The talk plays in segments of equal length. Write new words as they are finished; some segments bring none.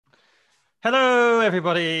Hello,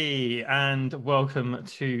 everybody, and welcome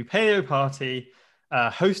to Paleo Party,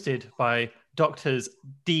 hosted by Doctors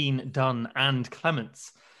Dean, Dunn, and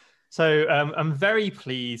Clements. So I'm very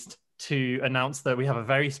pleased to announce that we have a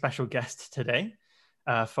very special guest today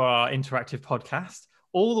for our interactive podcast,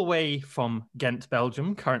 all the way from Ghent,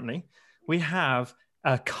 Belgium, currently. We have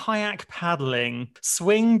a kayak paddling,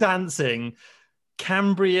 swing dancing,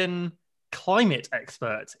 Cambrian climate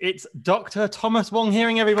expert. It's Dr. Thomas Wong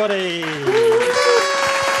Hearing, everybody.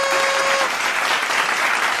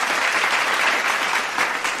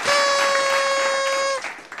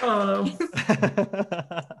 Hello.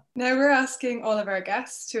 Now we're asking all of our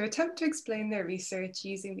guests to attempt to explain their research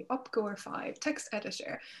using the UpGoer 5 text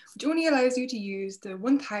editor, which only allows you to use the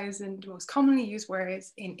 1,000 most commonly used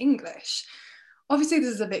words in English. Obviously,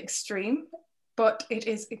 this is a bit extreme, but it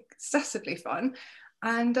is excessively fun.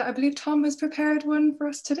 And I believe Tom has prepared one for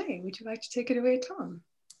us today. Would you like to take it away, Tom?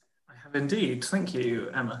 I have indeed. Thank you,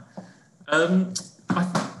 Emma.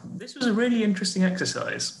 This was a really interesting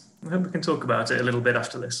exercise. I hope we can talk about it a little bit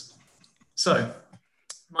after this. So,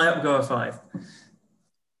 my UpGoer 5.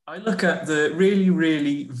 I look at the really,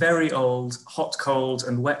 really very old, hot, cold,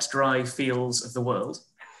 and wet, dry fields of the world.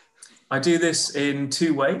 I do this in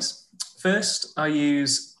two ways. First, I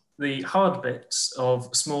use the hard bits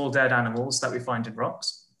of small dead animals that we find in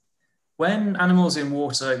rocks. When animals in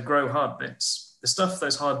water grow hard bits, the stuff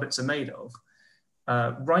those hard bits are made of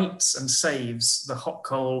writes and saves the hot,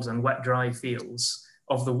 cold, and wet, dry fields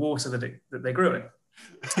of the water that they grew in.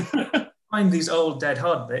 Find these old dead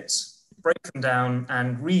hard bits, break them down,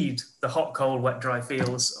 and read the hot, cold, wet, dry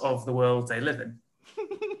fields of the world they live in.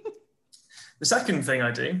 The second thing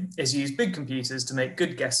I do is use big computers to make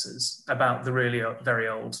good guesses about the really very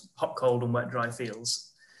old hot, cold, and wet, dry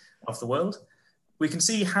fields of the world. We can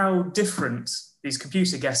see how different these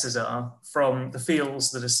computer guesses are from the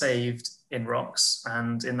fields that are saved in rocks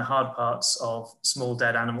and in the hard parts of small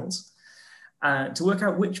dead animals to work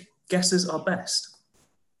out which guesses are best.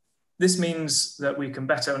 This means that we can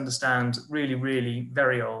better understand really, really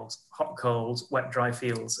very old hot, cold, wet, dry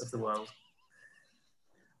fields of the world.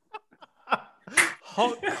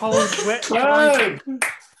 Hot, cold, wet, dry.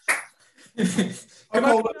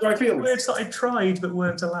 Dry fields. Words that I tried but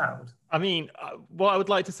weren't allowed. I mean, what I would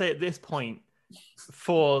like to say at this point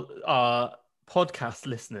for our podcast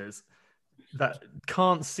listeners that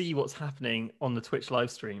can't see what's happening on the Twitch live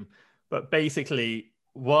stream, but basically,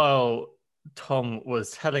 while Tom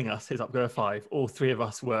was telling us his UpGoer 5, all three of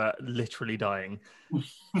us were literally dying.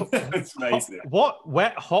 That's amazing. What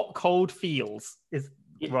wet, hot, cold feels is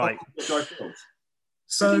right. Dry fields.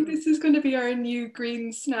 So I think this is going to be our new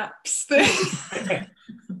green snaps thing. That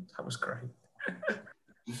was great.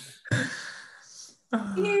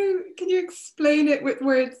 Can you explain it with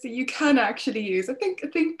words that you can actually use? I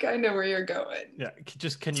think I know where you're going. Yeah,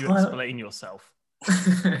 can you explain yourself?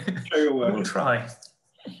 We'll try.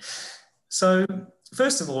 So,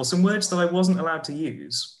 first of all, some words that I wasn't allowed to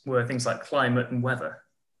use were things like climate and weather.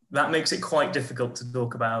 That makes it quite difficult to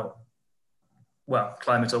talk about, well,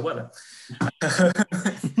 climate or weather.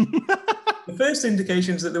 The first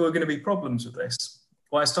indications that there were going to be problems with this,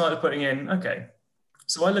 well, I started putting in, okay,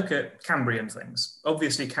 so I look at Cambrian things.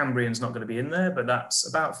 Obviously, Cambrian's not going to be in there, but that's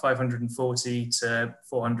about 540 to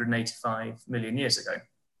 485 million years ago.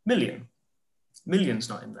 Million's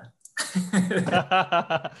not in there.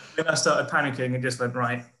 Then I started panicking and just went,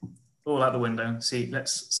 right, all out the window. See,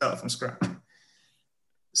 let's start from scratch.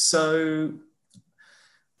 So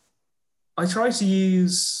I try to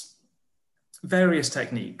use various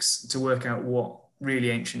techniques to work out what really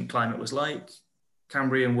ancient climate was like.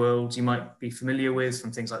 Cambrian world you might be familiar with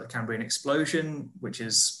from things like the Cambrian explosion, which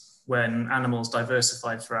is when animals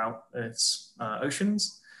diversified throughout Earth's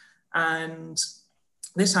oceans. And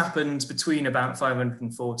this happened between about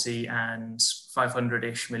 540 and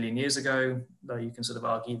 500-ish million years ago, though you can sort of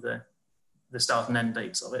argue the start and end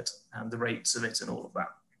dates of it and the rates of it and all of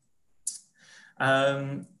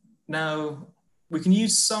that. Now, we can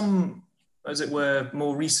use some, as it were,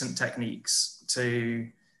 more recent techniques to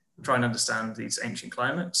try and understand these ancient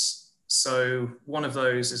climates. So one of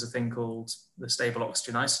those is a thing called the stable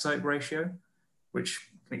oxygen isotope ratio,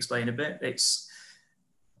 which can explain a bit. It's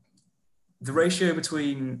the ratio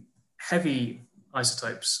between heavy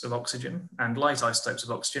isotopes of oxygen and light isotopes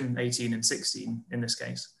of oxygen, 18 and 16 in this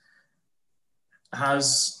case,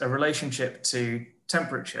 has a relationship to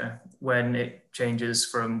temperature when it changes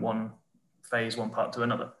from one part to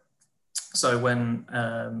another. So when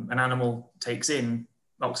an animal takes in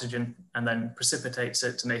oxygen and then precipitates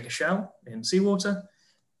it to make a shell in seawater,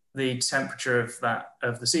 the temperature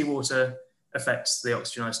of the seawater affects the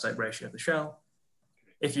oxygen isotope ratio of the shell.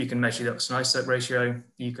 If you can measure the oxygen isotope ratio,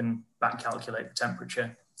 you can back calculate the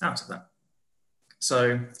temperature out of that.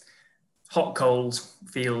 So hot, cold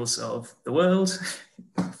fields of the world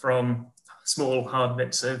from small hard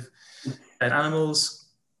bits of dead animals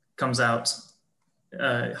comes out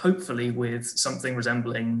hopefully with something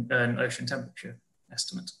resembling an ocean temperature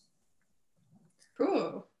estimate.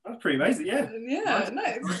 Cool. That's pretty amazing, yeah. Yeah,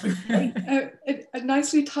 nice. It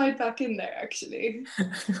nicely tied back in there, actually.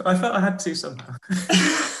 I felt I had to somehow.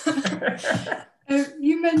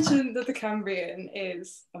 You mentioned that the Cambrian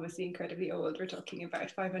is obviously incredibly old. We're talking about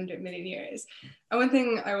 500 million years. And one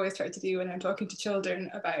thing I always try to do when I'm talking to children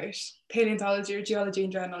about paleontology or geology in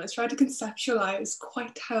general is try to conceptualize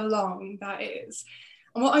quite how long that is.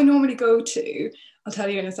 And what I normally go to, I'll tell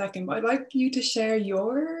you in a second, but I'd like you to share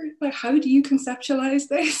your, like, how do you conceptualize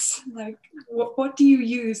this? Like, what do you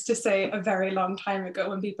use to say a very long time ago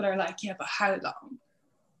when people are like, yeah, but how long?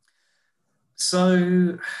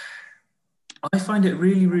 So I find it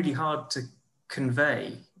really, really hard to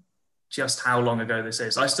convey just how long ago this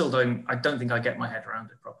is. I don't think I get my head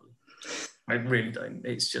around it properly. I really don't.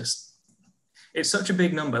 It's such a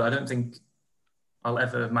big number. I don't think I'll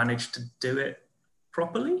ever manage to do it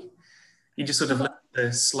properly. You just sort of let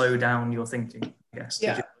to slow down your thinking, I guess.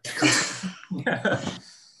 Yeah. Yeah.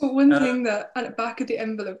 But one thing that at the back of the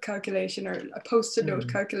envelope calculation or a post-it note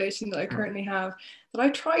calculation that I currently have that I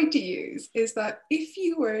tried to use is that if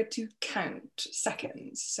you were to count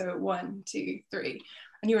seconds, so 1, 2, 3,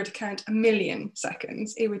 and you were to count 1 million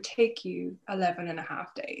seconds, it would take you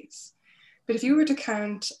 11.5 days. But if you were to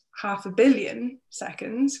count 500 million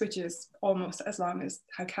seconds, which is almost as long as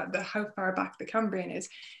how far back the Cambrian is,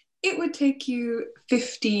 it would take you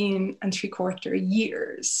 15.75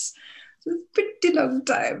 years. So it's a pretty long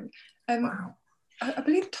time. Wow. I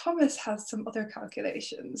believe Thomas has some other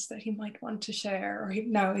calculations that he might want to share, or he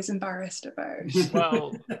now is embarrassed about.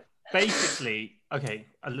 Well, basically, okay,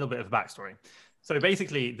 a little bit of a backstory. So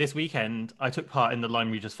basically, this weekend, I took part in the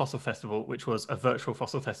Lyme Regis Fossil Festival, which was a virtual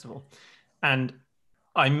fossil festival. And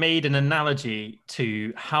I made an analogy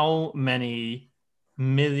to how many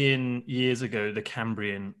million years ago the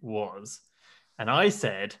Cambrian was. And I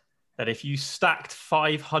said that if you stacked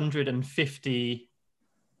 550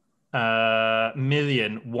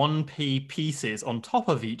 million 1p pieces on top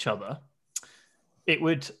of each other, it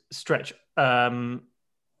would stretch, I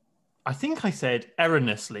think I said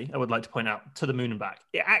erroneously, I would like to point out, to the moon and back.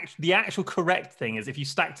 The actual correct thing is if you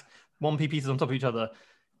stacked 1p pieces on top of each other,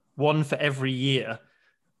 one for every year,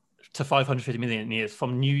 to 550 million years,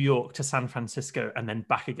 from New York to San Francisco and then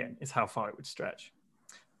back again is how far it would stretch.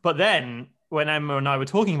 But then when Emma and I were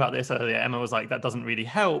talking about this earlier, Emma was like, that doesn't really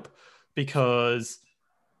help because,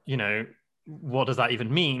 you know, what does that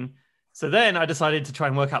even mean? So then I decided to try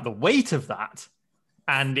and work out the weight of that.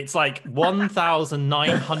 And it's like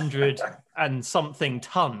 1,900 and something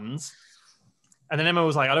tons. And then Emma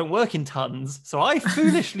was like, I don't work in tons. So I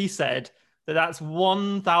foolishly said that that's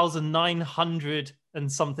 1,900 and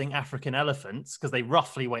something African elephants, because they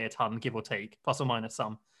roughly weigh a ton, give or take, plus or minus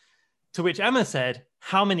some. To which Emma said,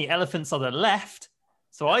 how many elephants are there left?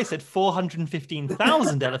 So I said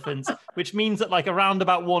 415,000 elephants, which means that like around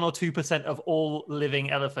about 1 or 2% of all living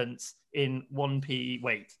elephants in 1p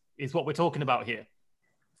weight is what we're talking about here.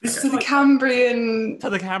 To the Cambrian. To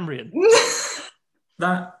the Cambrian.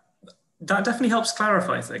 That definitely helps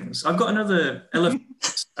clarify things. I've got another elephant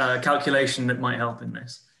calculation that might help in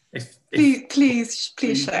this. Please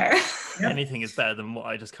share. Anything is better than what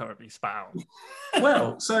I just currently spat out.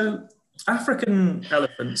 Well, so African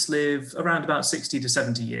elephants live around about 60 to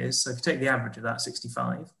 70 years. So if you take the average of that,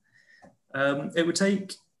 65, it would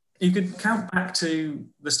take, you could count back to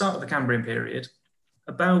the start of the Cambrian period,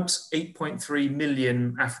 about 8.3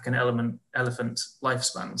 million African elephant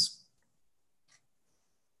lifespans.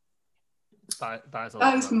 That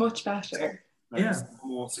is much better. Yeah.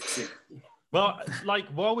 More succinct. Well, like,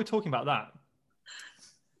 while we're talking about that,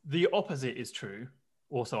 the opposite is true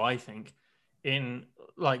also, I think, in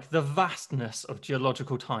like the vastness of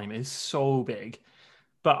geological time is so big.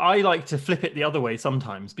 But I like to flip it the other way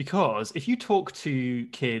sometimes, because if you talk to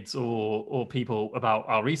kids or people about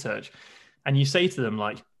our research and you say to them,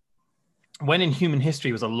 like, when in human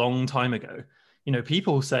history was a long time ago, you know,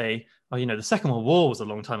 people say, oh, you know, the Second World War was a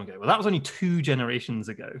long time ago. Well, that was only 2 generations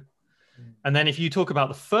ago. And then if you talk about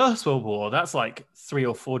the First World War, that's like 3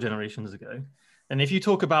 or 4 generations ago. And if you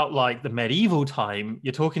talk about like the medieval time,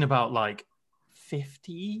 you're talking about like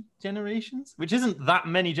 50 generations, which isn't that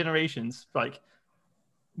many generations. Like,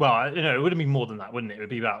 well, you know, it would have been more than that, wouldn't it? It would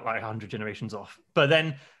be about like 100 generations off. But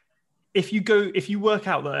then if you work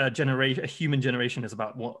out that a human generation is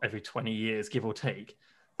about every 20 years, give or take,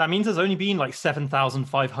 that means there's only been like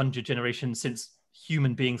 7,500 generations since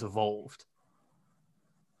human beings evolved.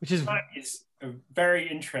 Which is... That is a very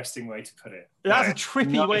interesting way to put it. That's a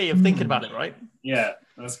trippy way of thinking about it, right? Yeah,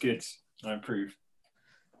 that's good. I approve.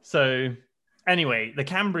 So, anyway, the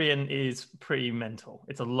Cambrian is pretty mental.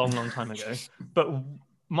 It's a long, long time ago. But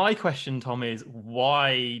my question, Tom, is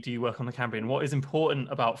why do you work on the Cambrian? What is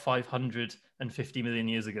important about 550 million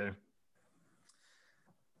years ago?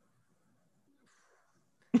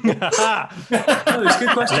 No, it's a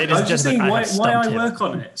good question. Ladies I was just thinking why I him. work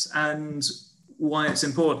on it and why it's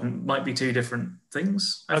important might be two different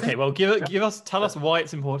things. I think. Well, tell us why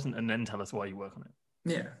it's important, and then tell us why you work on it.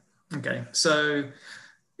 Yeah. Okay. So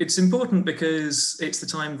it's important because it's the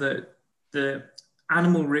time that the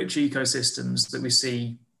animal-rich ecosystems that we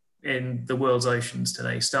see in the world's oceans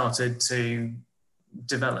today started to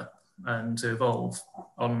develop and to evolve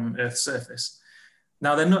on Earth's surface.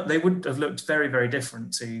 Now, they would have looked very, very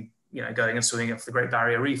different to, going and swimming off the Great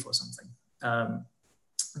Barrier Reef or something.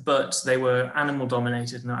 But they were animal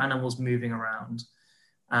dominated, and animals moving around.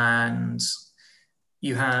 And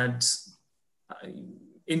you had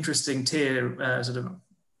interesting tiering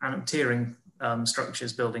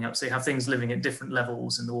structures building up. So you have things living at different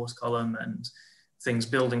levels in the water column, and things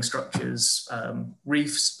building structures,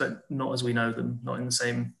 reefs, but not as we know them, not in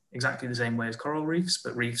exactly the same way as coral reefs,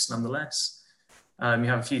 but reefs nonetheless. You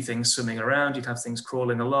have a few things swimming around, you'd have things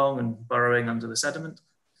crawling along and burrowing under the sediment.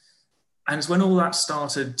 And it's when all that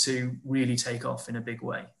started to really take off in a big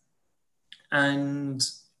way. And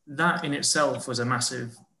that in itself was a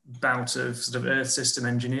massive bout of sort of Earth system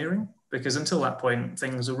engineering, because until that point,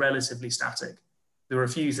 things were relatively static. There were a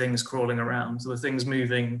few things crawling around. There were things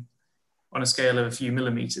moving on a scale of a few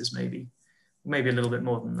millimeters, maybe a little bit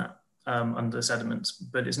more than that under sediment.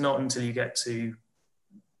 But it's not until you get to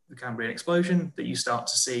the Cambrian explosion that you start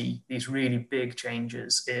to see these really big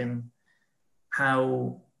changes in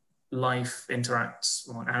how life interacts,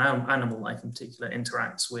 or animal life in particular,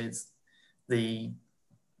 interacts with the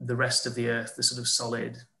rest of the Earth, the sort of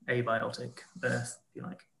solid abiotic Earth, if you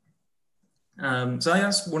like. So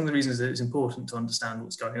that's one of the reasons that it's important to understand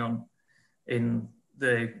what's going on in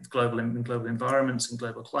the global environments and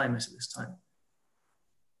global climate at this time.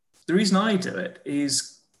 The reason I do it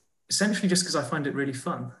is essentially just because I find it really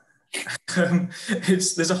fun.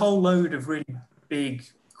 There's a whole load of really big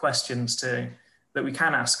questions that we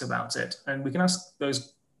can ask about it, and we can ask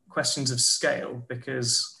those questions of scale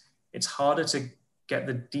because it's harder to get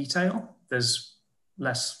the detail. There's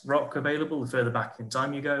less rock available the further back in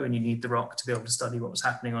time you go, and you need the rock to be able to study what was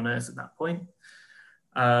happening on Earth at that point.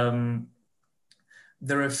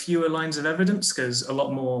 There are fewer lines of evidence because a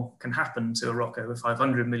lot more can happen to a rock over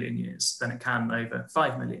 500 million years than it can over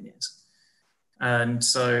 5 million years. And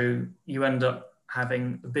so you end up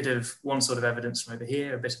having a bit of one sort of evidence from over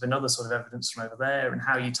here, a bit of another sort of evidence from over there, and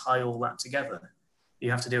how you tie all that together. You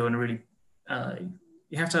have to do on a really,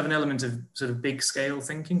 you have to have an element of sort of big scale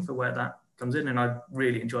thinking for where that comes in, and I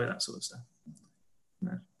really enjoy that sort of stuff.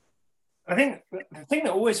 Yeah. I think the thing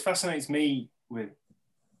that always fascinates me with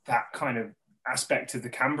that kind of aspect of the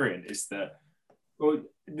Cambrian is that, well,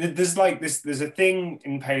 there's a thing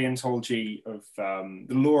in paleontology of the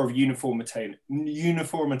law of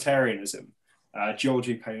uniformitarianism,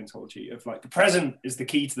 geology, paleontology, of like the present is the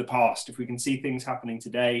key to the past. If we can see things happening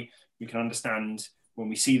today, we can understand when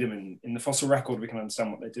we see them in the fossil record, we can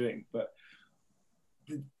understand what they're doing. But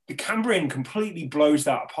the Cambrian completely blows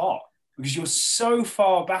that apart because you're so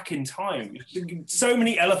far back in time, so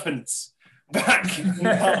many elephants back in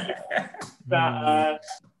time that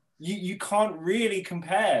you can't really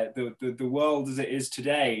compare the world as it is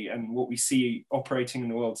today and what we see operating in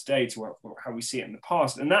the world today to how we see it in the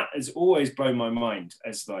past. And that has always blown my mind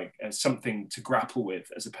as something to grapple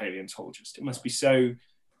with as a paleontologist. It must be so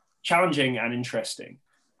challenging and interesting.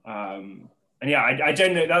 And yeah, I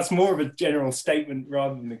don't know, that's more of a general statement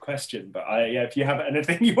rather than a question, but if you have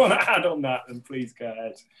anything you want to add on that, then please go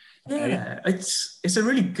ahead. Yeah, it's a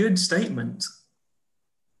really good statement,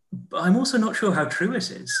 but I'm also not sure how true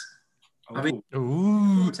it is. I mean,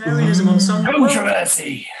 utilitarianism on some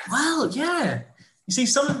controversy. Well, yeah. You see,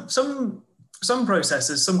 some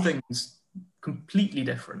processes, some things completely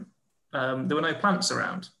different. There were no plants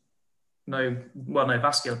around. No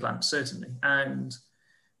vascular plants, certainly. And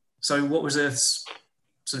so what was Earth's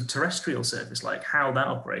sort of terrestrial surface like? How that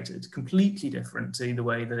operated, completely different to the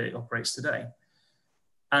way that it operates today.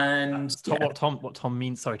 And what Tom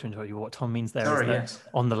means, sorry to interrupt you, what Tom means there is that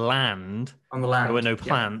on the land there were no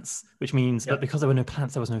plants, which means that because there were no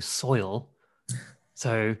plants, there was no soil.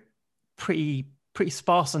 So pretty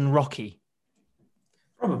sparse and rocky.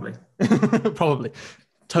 Probably. Probably.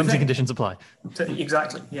 Terms and conditions apply.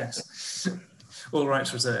 Exactly, yes. All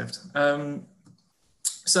rights reserved.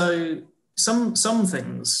 So some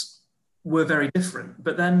things were very different,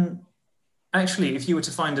 but then actually, if you were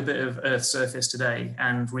to find a bit of Earth's surface today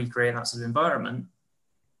and recreate that sort of environment,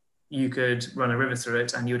 you could run a river through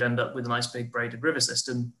it and you would end up with a nice big braided river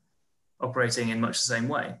system operating in much the same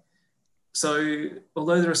way. So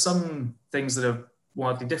although there are some things that are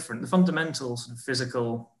wildly different, the fundamental sort of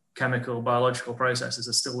physical, chemical, biological processes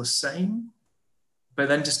are still the same, but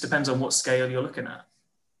then just depends on what scale you're looking at.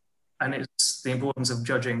 And it's the importance of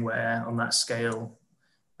judging where on that scale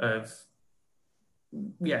of,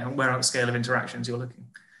 where on the scale of interactions you're looking.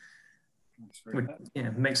 Which,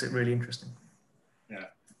 makes it really interesting. Yeah.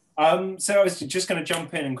 So I was just going to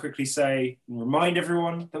jump in and quickly say and remind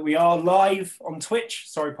everyone that we are live on Twitch.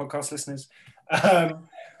 Sorry, podcast listeners.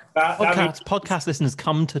 Podcast listeners,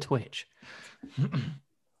 come to Twitch.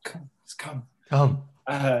 Come. Come.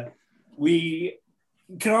 We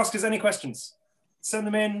can ask us any questions. Send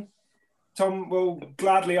them in. Tom will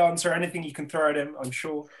gladly answer anything you can throw at him, I'm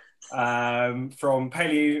sure. From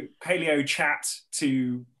paleo chat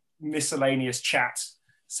to miscellaneous chat.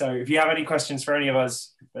 So if you have any questions for any of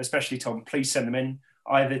us, especially Tom, please send them in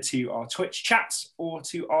either to our Twitch chat or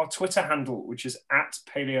to our Twitter handle, which is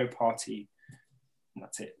 @PaleoParty. And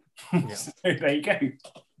that's it. Yeah. So there you go.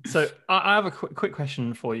 So I have a quick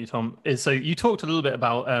question for you, Tom. So you talked a little bit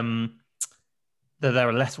about that there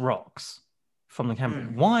are less rocks from the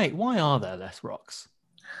Cambrian. Why are there less rocks?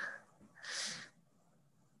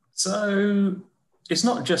 So it's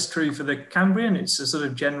not just true for the Cambrian, it's a sort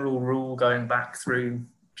of general rule going back through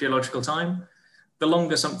geological time. The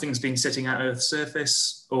longer something's been sitting at Earth's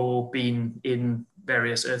surface or been in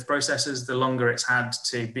various Earth processes, the longer it's had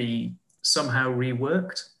to be somehow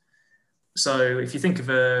reworked. So if you think of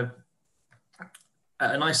a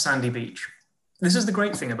nice sandy beach, this is the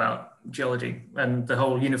great thing about geology and the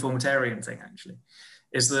whole uniformitarian thing, actually,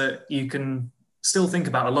 is that you can still think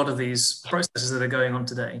about a lot of these processes that are going on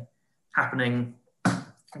today happening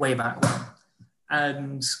way back when.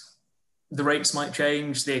 And the rates might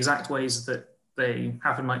change, the exact ways that they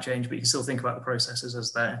happen might change, but you can still think about the processes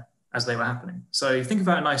as they were happening. So you think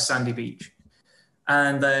about a nice sandy beach,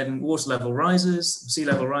 and then water level rises, sea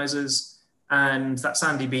level rises, and that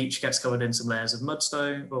sandy beach gets covered in some layers of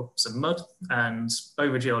mudstone, or some mud, and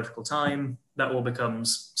over geological time, that all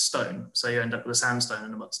becomes stone. So you end up with a sandstone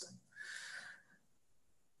and a mudstone.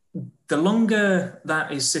 The longer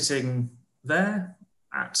that is sitting there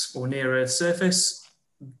at or near Earth's surface,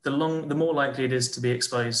 the more likely it is to be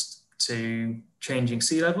exposed to changing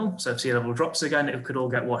sea level. So if sea level drops again, it could all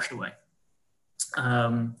get washed away.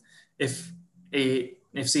 If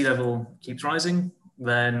sea level keeps rising,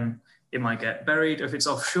 then it might get buried. If it's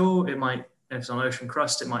offshore, if it's on ocean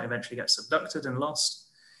crust, it might eventually get subducted and lost.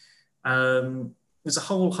 There's a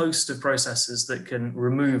whole host of processes that can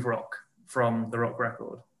remove rock from the rock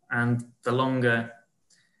record. And the longer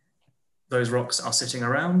those rocks are sitting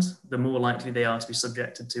around, the more likely they are to be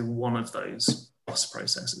subjected to one of those loss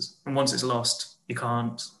processes. And once it's lost, you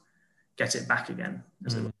can't get it back again.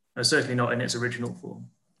 Certainly not in its original form.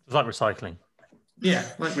 It's like recycling. Yeah,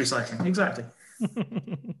 like recycling, exactly.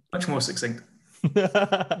 Much more succinct.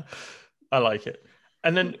 I like it.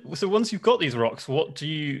 And then, so once you've got these rocks,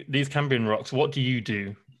 these Cambrian rocks, what do you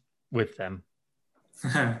do with them?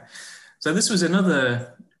 So this was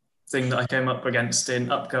another thing that I came up against in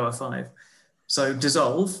Upgoer 5. So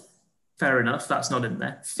dissolve, fair enough, that's not in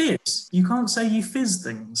there. Fizz, you can't say you fizz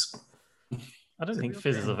things. I don't think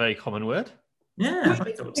fizz is a very common word. Yeah, I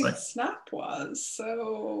think snap was,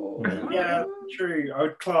 so... Yeah, true. I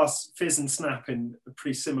would class fizz and snap in a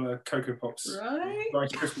pretty similar Cocoa Pops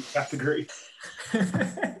Rice Krispies category.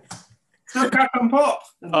 Snap, crack and pop!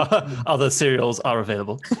 Other cereals are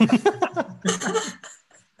available.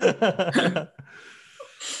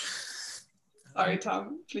 Sorry,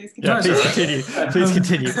 Tom. Please continue. Yeah, please continue. Please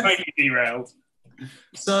continue. Totally derailed.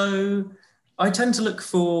 So I tend to look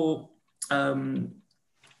for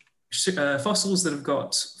fossils that have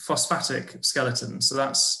got phosphatic skeletons. So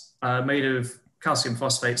that's made of calcium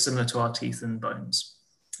phosphate, similar to our teeth and bones.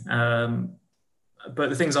 But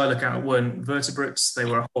the things I look at weren't vertebrates. They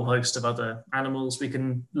were a whole host of other animals. We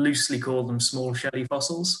can loosely call them small shelly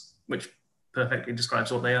fossils, which perfectly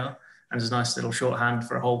describes what they are. And there's a nice little shorthand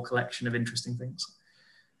for a whole collection of interesting things.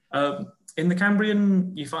 In the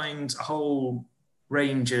Cambrian, you find a whole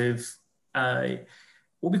range of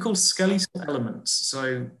what we call skeletal elements.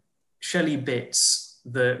 So shelly bits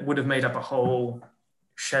that would have made up a whole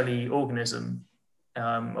shelly organism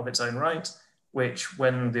of its own right, which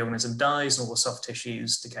when the organism dies and all the soft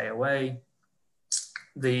tissues decay away,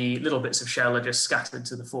 the little bits of shell are just scattered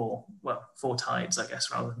to the four tides, I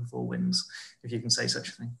guess, rather than four winds, if you can say such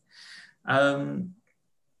a thing.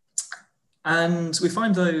 And we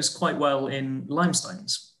find those quite well in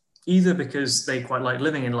limestones, either because they quite like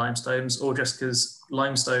living in limestones or just because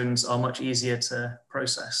limestones are much easier to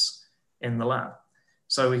process in the lab.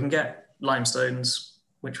 So we can get limestones,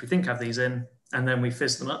 which we think have these in, and then we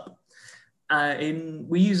fizz them up.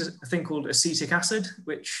 We use a thing called acetic acid,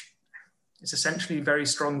 which is essentially very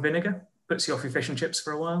strong vinegar, puts you off your fish and chips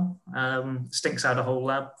for a while, stinks out a whole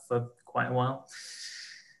lab for quite a while.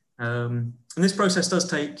 And this process does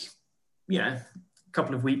take, a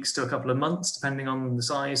couple of weeks to a couple of months, depending on the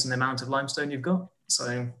size and the amount of limestone you've got.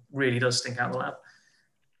 So really does stink out the lab.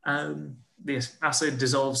 The acid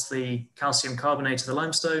dissolves the calcium carbonate of the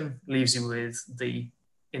limestone, leaves you with the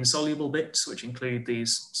insoluble bits, which include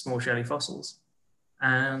these small shelly fossils.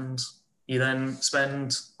 And you then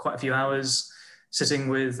spend quite a few hours sitting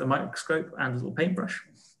with a microscope and a little paintbrush,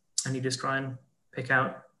 and you just try and pick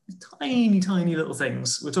out tiny, tiny little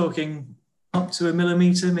things. We're talking up to a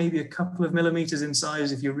millimetre, maybe a couple of millimetres in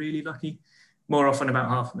size if you're really lucky, more often about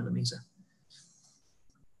half a millimetre.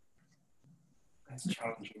 That's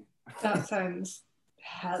challenging. That sounds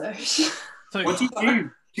hellish. So, what do you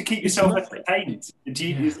do to keep yourself entertained?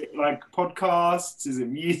 Is it like podcasts? Is it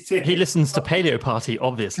music? he listens to Paleo Party,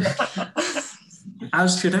 obviously.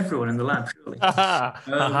 As should everyone in the lab, surely.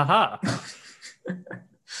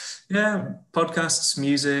 Yeah, podcasts,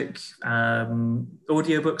 music,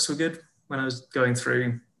 audiobooks were good when I was going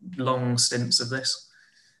through long stints of this.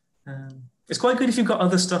 It's quite good if you've got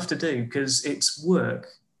other stuff to do because it's work,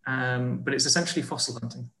 but it's essentially fossil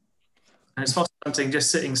hunting. And it's fossil hunting just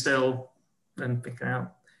sitting still and picking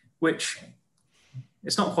out, which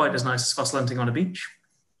it's not quite as nice as fossil hunting on a beach,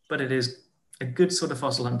 but it is a good sort of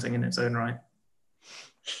fossil hunting in its own right.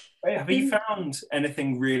 Have you found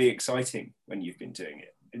anything really exciting when you've been doing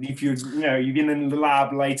it? And if you've been in the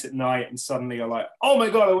lab late at night and suddenly you're like, oh my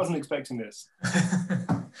God, I wasn't expecting this.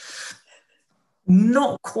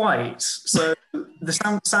 Not quite. So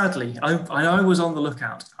sadly, I was on the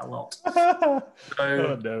lookout a lot.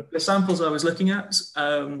 So the samples I was looking at,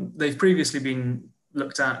 they've previously been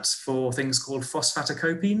looked at for things called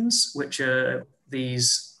phosphatocopines, which are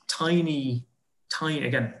these tiny,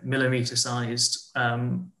 again, millimetre-sized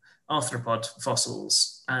arthropod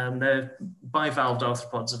fossils. They're bivalved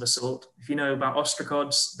arthropods of a sort. If you know about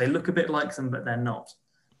ostracods, they look a bit like them, but they're not,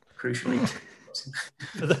 crucially.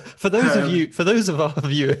 For those of our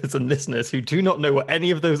viewers and listeners who do not know what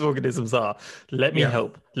any of those organisms are, let me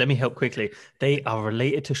help quickly. They are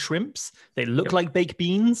related to shrimps. They look like baked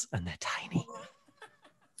beans, and they're tiny.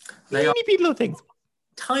 They are little things.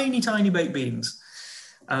 Tiny, tiny baked beans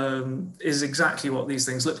is exactly what these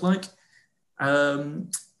things look like.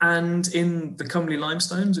 And in the Cumberley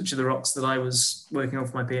limestones, which are the rocks that I was working on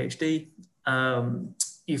for my PhD,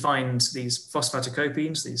 you find these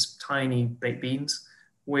phosphatocopines, these tiny baked beans,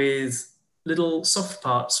 with little soft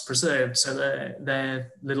parts preserved. So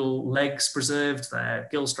their little legs preserved, their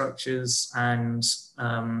gill structures, and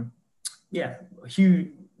you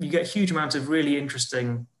get a huge amount of really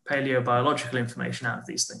interesting paleobiological information out of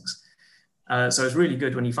these things. So it's really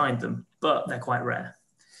good when you find them, but they're quite rare.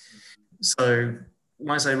 So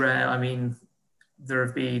when I say rare, I mean there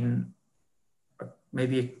have been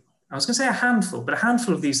maybe, I was going to say a handful, but a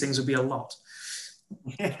handful of these things would be a lot.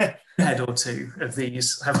 A head or two of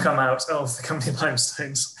these have come out of the Cumberley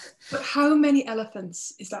limestones. But how many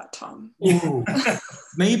elephants is that, Tom? Ooh,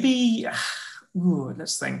 maybe,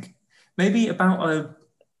 let's think. Maybe about a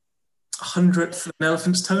 100th of an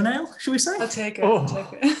elephant's toenail, should we say? I'll take it. All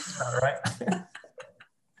right.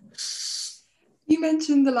 You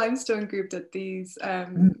mentioned the limestone group that these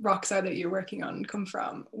rocks are that you're working on come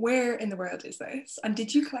from. Where in the world is this? And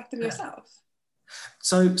did you collect them yourself?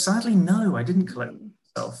 So sadly, no, I didn't collect them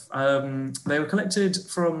myself. They were collected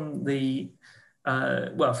from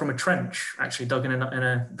from a trench actually dug in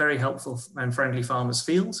a very helpful and friendly farmer's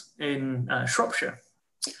field in Shropshire,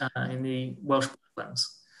 in the Welsh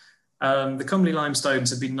Borderlands. The Cumberley limestones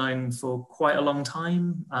have been known for quite a long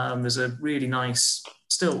time. There's a really nice,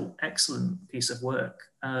 still excellent piece of work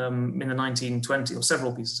in the 1920s, or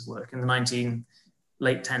several pieces of work in the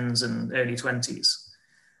late 10s and early 20s,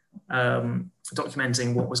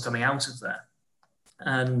 documenting what was coming out of there.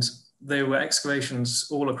 And there were excavations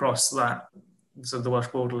all across that, so the Welsh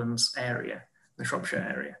Borderlands area, the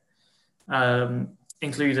Shropshire area,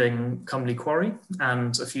 including Cumberley Quarry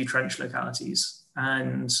and a few trench localities.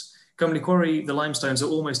 And Cumberley Quarry, the limestones are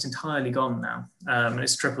almost entirely gone now. And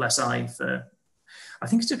it's triple SI I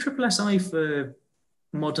think it's a triple SI for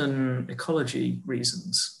modern ecology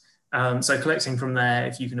reasons. So collecting from there,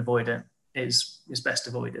 if you can avoid it, is best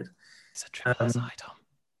avoided. It's a triple SI, Tom.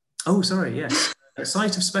 Oh, sorry, yes. A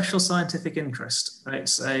site of special scientific interest.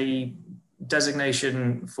 It's a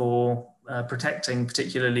designation for protecting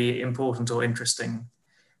particularly important or interesting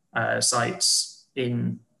sites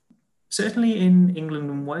certainly in England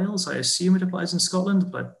and Wales. I assume it applies in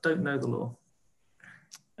Scotland, but I don't know the law.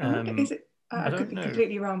 Is it? I could be know.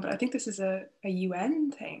 completely wrong, but I think this is a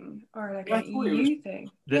UN thing or like an EU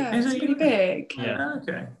thing. Yeah, it's pretty big. Yeah.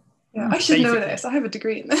 Okay. Yeah, I should know this. I have a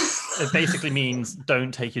degree in this. It basically means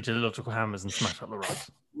don't take your geological hammers and smash up the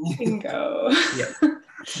rocks. Bingo. Yeah,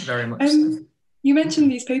 very much so. You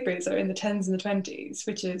mentioned these papers are in the 10s and the 20s,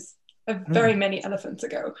 which is a very many elephants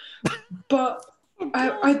ago. But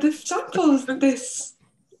are the samples this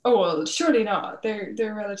old? Surely not.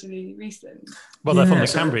 They're relatively recent. Well, they're from the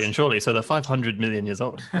Cambrian, surely, so they're 500 million years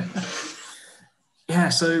old. Yeah,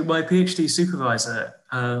 so my PhD supervisor,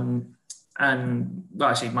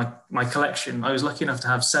 actually my collection, I was lucky enough to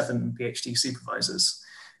have 7 PhD supervisors.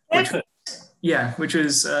 Which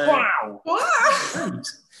was wow. Great.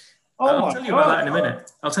 I'll tell you about that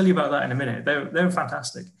in a minute. They were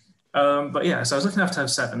fantastic. But yeah, so I was lucky enough to have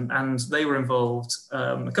 7, and they were involved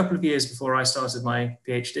a couple of years before I started my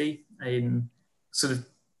PhD in sort of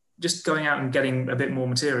just going out and getting a bit more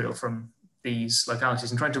material from these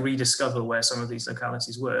localities and trying to rediscover where some of these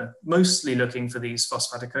localities were, mostly looking for these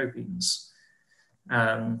phosphatocopines,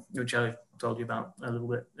 which I told you about a little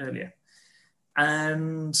bit earlier.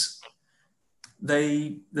 And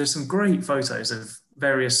there's some great photos of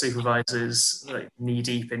various supervisors like knee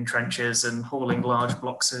deep in trenches and hauling large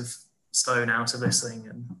blocks of stone out of this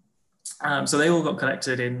thing. And so they all got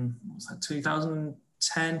collected in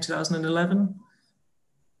 2010, 2011.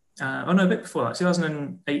 A bit before that,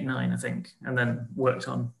 2008-9, I think, and then worked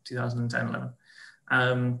on 2010-11.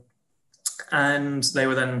 And they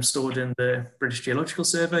were then stored in the British Geological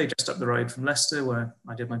Survey just up the road from Leicester, where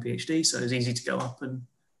I did my PhD, so it was easy to go up and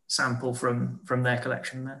sample from their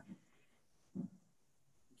collection there.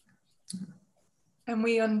 And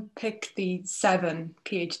we unpick the 7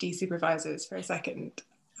 PhD supervisors for a second.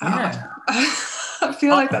 Yeah. I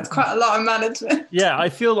feel like that's quite a lot of management. Yeah, I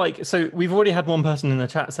feel like, so we've already had one person in the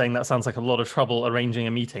chat saying that sounds like a lot of trouble arranging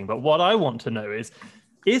a meeting. But what I want to know is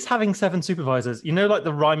having 7 supervisors, like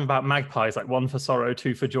the rhyme about magpies, like 1 for sorrow,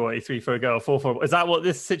 2 for joy, 3 for a girl, 4 for, is that what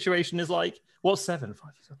this situation is like? What's 7?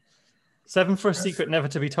 7 for a secret never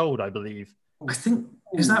to be told, I believe. I think,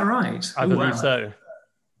 is that right? I believe so.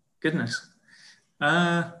 Goodness.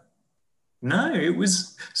 No, it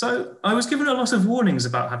was, so I was given a lot of warnings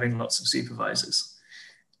about having lots of supervisors.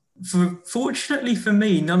 Fortunately for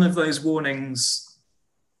me, none of those warnings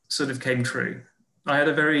sort of came true. I had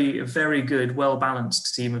a very good,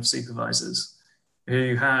 well-balanced team of supervisors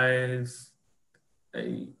who have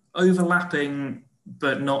overlapping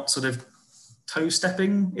but not sort of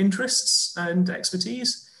toe-stepping interests and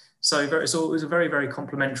expertise. So it was a very, very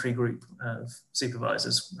complementary group of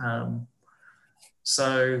supervisors.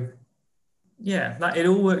 So yeah, it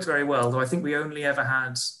all worked very well, though I think we only ever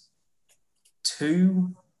had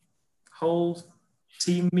 2 whole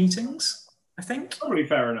team meetings, I think. Probably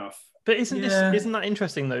fair enough. But isn't that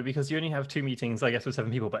interesting, though, because you only have 2 meetings, I guess, with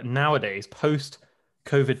 7 people, but nowadays,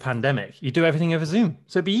 post-COVID pandemic, you do everything over Zoom,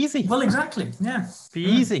 so it'd be easy. Well, exactly, yeah. Be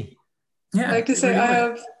easy. Yeah. Like to say, I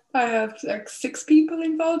have like 6 people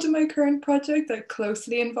involved in my current project, like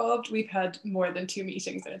closely involved. We've had more than 2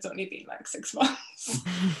 meetings and it's only been like 6 months.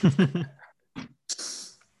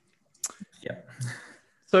 Yeah.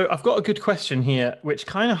 So I've got a good question here, which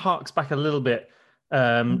kind of harks back a little bit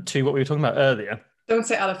to what we were talking about earlier. Don't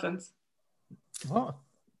say elephants. What?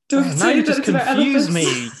 Don't now say you just that it's about confused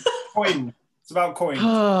elephants. me. Coin. It's about coin.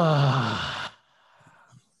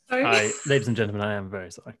 Sorry? Ladies and gentlemen, I am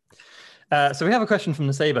very sorry. So we have a question from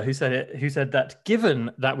Nasaber who said that given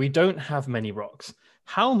that we don't have many rocks,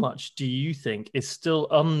 how much do you think is still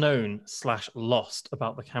unknown/lost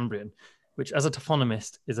about the Cambrian? Which, as a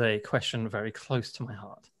taphonomist, is a question very close to my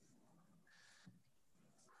heart.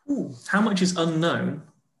 Ooh, how much is unknown?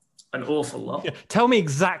 An awful lot. Yeah. Tell me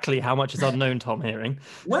exactly how much is unknown, Tom Hearing.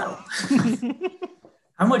 Well,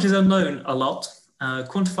 how much is unknown? A lot.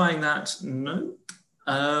 Quantifying that, no.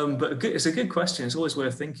 But it's a good question. It's always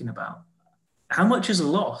worth thinking about. How much is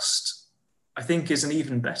lost, I think, is an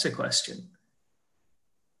even better question.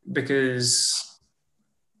 Because,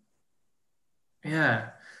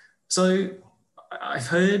 yeah. So I've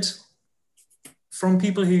heard from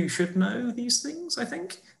people who should know these things, I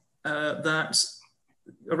think, that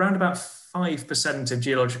around about 5% of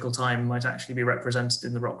geological time might actually be represented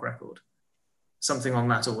in the rock record. Something on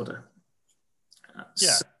that order.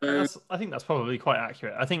 Yeah, I think that's probably quite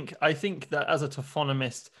accurate. I think that as a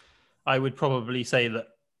taphonomist, I would probably say that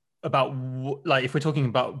about like if we're talking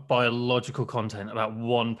about biological content, about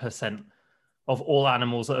 1% of all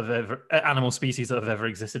animal species that have ever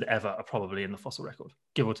existed ever are probably in the fossil record,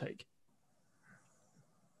 give or take.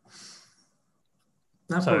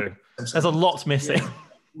 So there's a lot missing.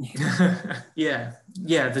 Yeah.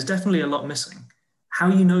 Yeah, there's definitely a lot missing. How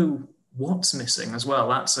you know what's missing as well,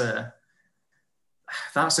 that's a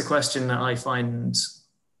question that I find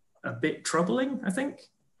a bit troubling, I think.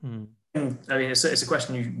 I mean, it's a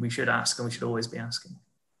question we should ask, and we should always be asking.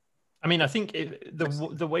 I mean, I think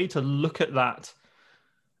the way to look at that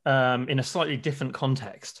in a slightly different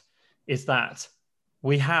context is that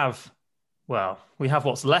we have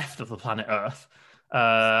what's left of the planet Earth,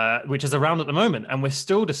 which is around at the moment, and we're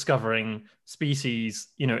still discovering species.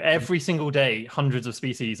 You know, every single day, hundreds of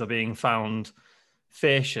species are being found,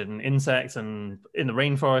 fish and insects, and in the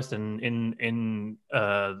rainforest, and in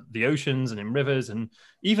the oceans, and in rivers, and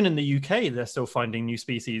even in the UK, they're still finding new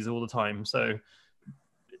species all the time. So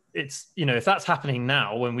it's, you know, if that's happening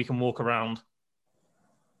now when we can walk around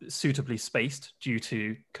suitably spaced due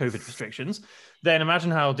to COVID restrictions, then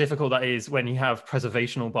imagine how difficult that is when you have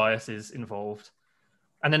preservational biases involved.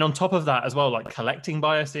 And then on top of that as well, like collecting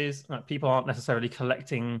biases, like people aren't necessarily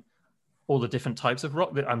collecting all the different types of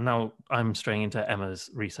rock. I'm straying into Emma's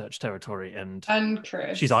research territory, and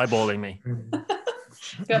Chris, she's eyeballing me.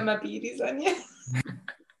 Got my beaties on you.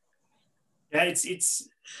 Yeah,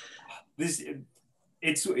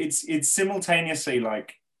 it's simultaneously,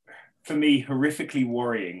 like, for me, horrifically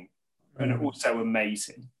worrying and also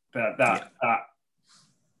amazing. That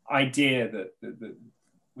idea that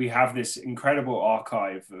we have this incredible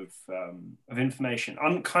archive of information,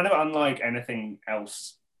 kind of unlike anything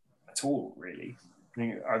else at all, really. I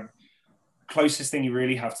mean, closest thing you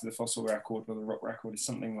really have to the fossil record or the rock record is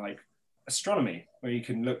something like astronomy, where you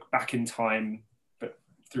can look back in time, but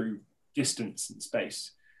through distance and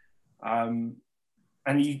space. And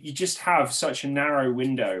you just have such a narrow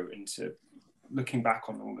window into looking back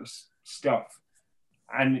on all this stuff.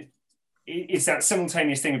 And it's that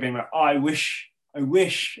simultaneous thing of being like, oh, I wish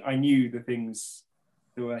I knew the things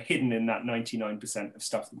that were hidden in that 99% of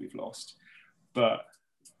stuff that we've lost. But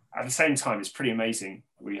at the same time, it's pretty amazing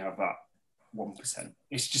that we have that 1%.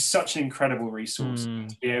 It's just such an incredible resource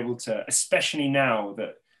to be able to, especially now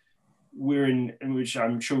that we're in, which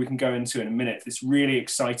I'm sure we can go into in a minute, this really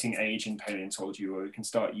exciting age in paleontology where we can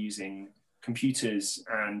start using computers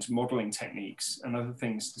and modeling techniques and other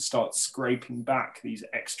things to start scraping back these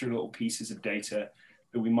extra little pieces of data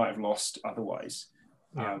that we might have lost otherwise.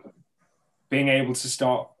 Being able to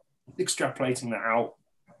start extrapolating that out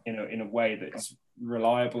in a way that is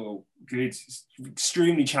reliable, good, it's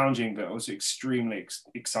extremely challenging, but also extremely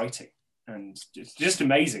exciting. And just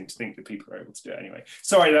amazing to think that people are able to do it anyway.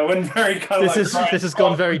 Sorry, that went very kind of this has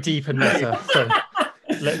gone very deep and meta.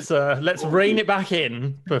 So let's rein it back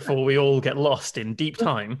in before we all get lost in deep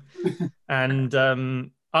time. And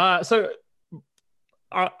so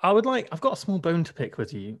I've got a small bone to pick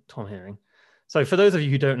with you, Tom Hearing. So for those of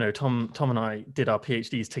you who don't know, Tom and I did our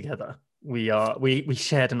PhDs together. We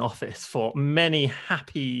shared an office for many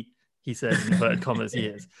happy, he said in inverted commas,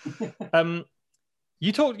 years.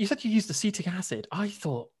 You said you used acetic acid. I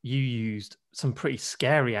thought you used some pretty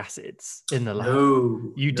scary acids in the lab.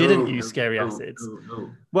 You didn't use scary acids. No.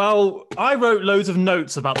 Well, I wrote loads of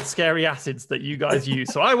notes about the scary acids that you guys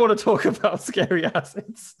use, so I want to talk about scary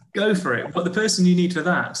acids. Go for it. But the person you need for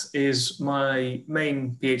that is my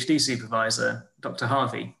main PhD supervisor, Dr.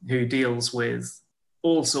 Harvey, who deals with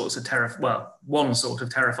all sorts of one sort of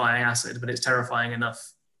terrifying acid, but it's terrifying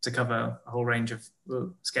enough to cover a whole range of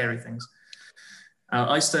scary things.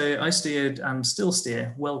 I steered and still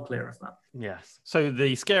steer well clear of that. Yes. So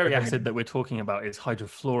the scary acid that we're talking about is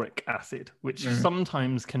hydrofluoric acid, which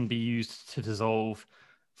sometimes can be used to dissolve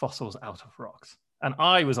fossils out of rocks. And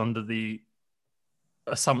I was under the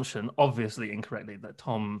assumption, obviously incorrectly, that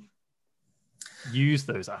Tom used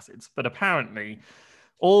those acids. But apparently,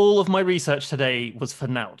 all of my research today was for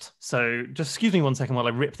naught. So just excuse me one second while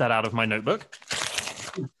I rip that out of my notebook.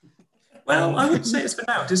 Well, I would say it's for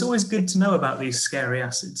now. It's always good to know about these scary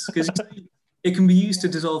acids because it can be used to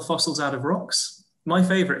dissolve fossils out of rocks. My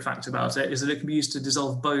favourite fact about it is that it can be used to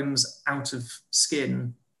dissolve bones out of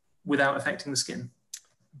skin without affecting the skin.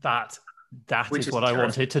 That is what I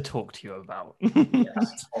wanted to talk to you about.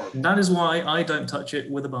 Yes. That is why I don't touch it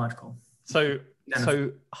with a barge pole. So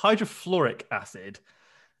hydrofluoric acid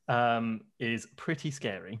is pretty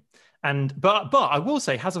scary. But I will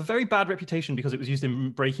say has a very bad reputation because it was used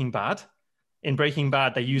in Breaking Bad. In Breaking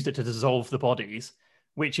Bad, they used it to dissolve the bodies,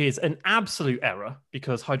 which is an absolute error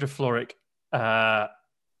because hydrofluoric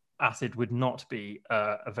acid would not be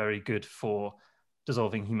a very good for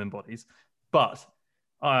dissolving human bodies, but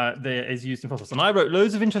there is used in fossils. And I wrote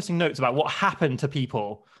loads of interesting notes about what happened to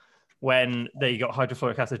people when they got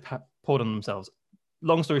hydrofluoric acid poured on themselves.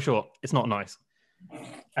 Long story short, it's not nice,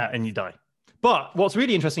 and you die. But what's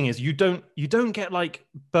really interesting is you don't get like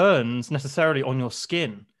burns necessarily on your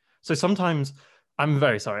skin. So sometimes, I'm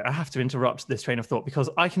very sorry, I have to interrupt this train of thought because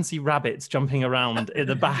I can see rabbits jumping around in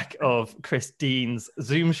the back of Chris Dean's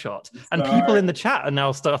Zoom shot, and people in the chat are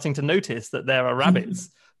now starting to notice that there are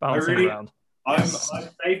rabbits bouncing around.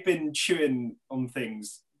 They've been chewing on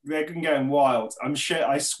things. They're going wild. I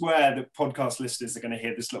swear that podcast listeners are going to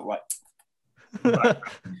hear this little like.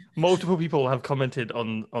 Multiple people have commented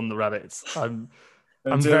on the rabbits. I'm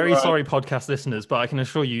very sorry, podcast listeners, but I can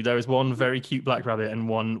assure you there is one very cute black rabbit and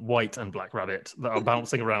one white and black rabbit that are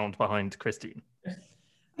bouncing around behind Christine.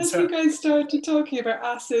 As you guys started talking about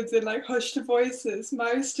acids in like hushed voices,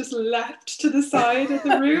 Mouse just leapt to the side of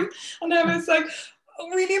the room, and I was like,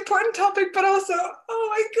 a really important topic, but also, oh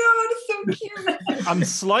my god, it's so cute. I'm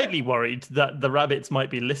slightly worried that the rabbits might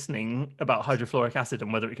be listening about hydrofluoric acid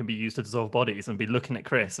and whether it can be used to dissolve bodies, and be looking at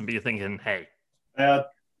Chris and be thinking, hey.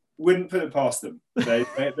 Wouldn't put it past them. They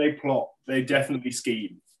plot. They definitely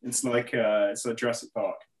scheme. It's like Jurassic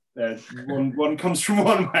Park. One comes from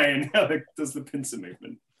one way and the other does the pincer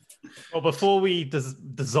movement. Well, before we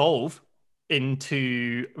dissolve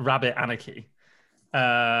into rabbit anarchy,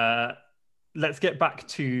 let's get back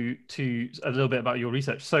to a little bit about your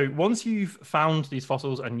research. So once you've found these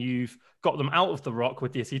fossils and you've got them out of the rock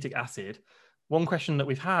with the acetic acid, one question that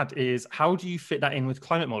we've had is, how do you fit that in with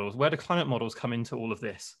climate models? Where do climate models come into all of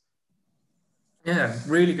this? Yeah,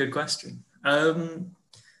 really good question.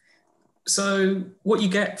 So what you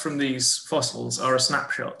get from these fossils are a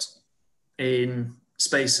snapshot in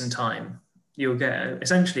space and time. You'll get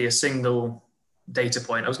essentially a single data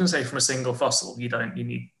point. I was going to say from a single fossil, you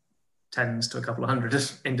need tens to a couple of hundred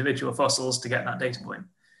of individual fossils to get that data point.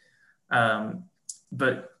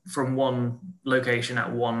 But from one location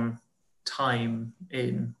at one time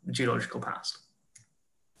in the geological past.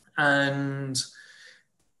 And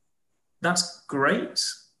that's great,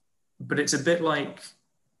 but it's a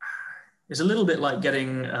little bit like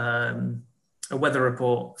getting a weather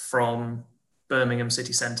report from Birmingham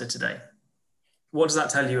city centre today. What does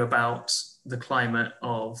that tell you about the climate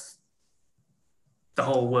of the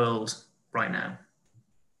whole world right now?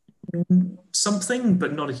 Something,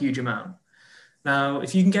 but not a huge amount. Now,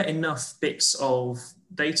 if you can get enough bits of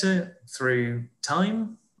data through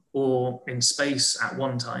time or in space at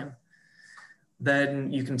one time,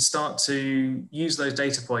 then you can start to use those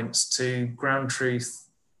data points to ground truth,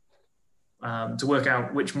 to work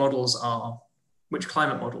out which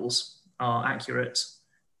climate models are accurate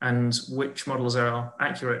and which models are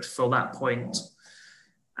accurate for that point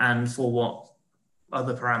and for what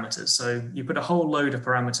other parameters. So you put a whole load of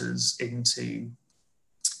parameters into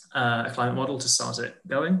a climate model to start it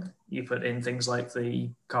going. You put in things like the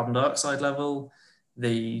carbon dioxide level,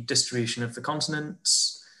 the distribution of the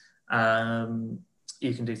continents.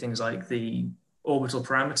 You can do things like the orbital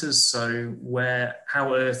parameters, so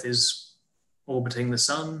how Earth is orbiting the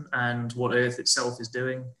sun and what Earth itself is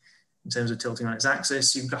doing in terms of tilting on its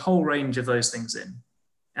axis. You can put a whole range of those things in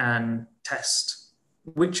and test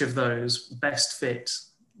which of those best fit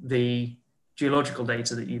the geological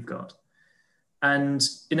data that you've got. And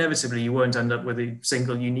inevitably, you won't end up with a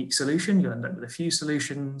single unique solution. You'll end up with a few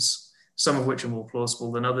solutions, some of which are more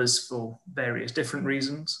plausible than others for various different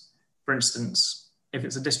reasons. For instance, if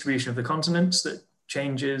it's a distribution of the continents that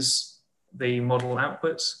changes the model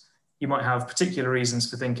outputs, you might have particular reasons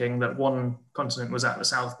for thinking that one continent was at the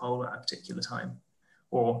South Pole at a particular time,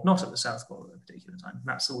 or not at the South Pole at a particular time,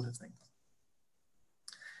 that sort of thing.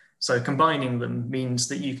 So combining them means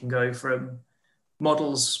that you can go from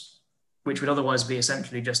models which would otherwise be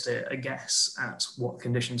essentially just a guess at what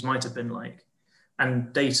conditions might have been like,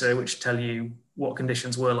 and data which tell you what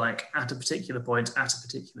conditions were like at a particular point at a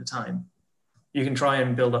particular time. You can try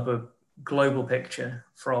and build up a global picture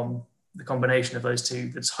from the combination of those two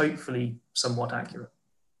that's hopefully somewhat accurate.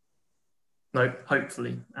 No,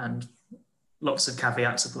 hopefully, and lots of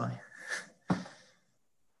caveats apply.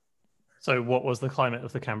 So what was the climate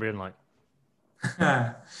of the Cambrian like?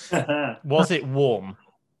 Was it warm?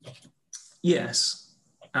 Yes.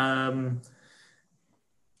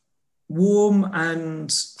 Warm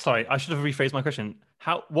and... Sorry, I should have rephrased my question.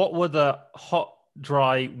 What were the hot,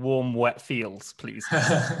 dry, warm, wet fields, please?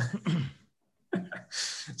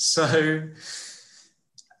 So,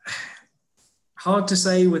 hard to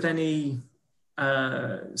say with any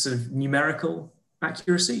sort of numerical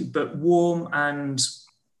accuracy, but warm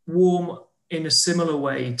in a similar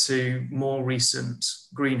way to more recent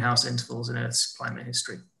greenhouse intervals in Earth's climate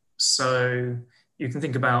history. So you can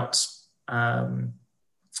think about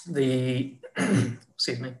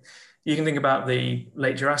excuse me, you can think about the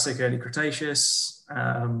late Jurassic, early Cretaceous,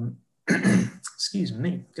 excuse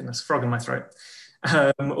me, goodness, frog in my throat,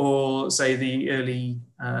 or say the early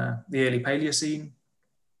Paleocene,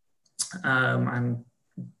 and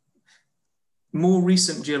more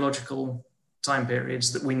recent geological time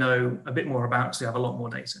periods that we know a bit more about because we have a lot more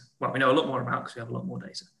data. Well, we know a lot more about because we have a lot more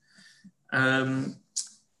data.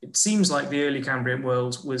 It seems like the early Cambrian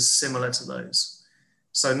world was similar to those.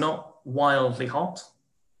 So not wildly hot,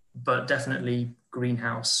 but definitely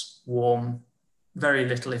greenhouse, warm, very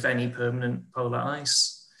little, if any, permanent polar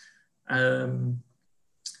ice. And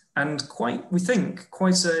we think,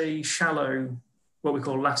 quite a shallow, what we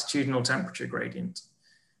call latitudinal temperature gradient.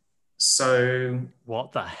 So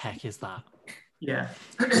what the heck is that? Yeah,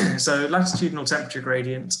 so latitudinal temperature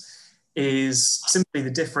gradient is simply the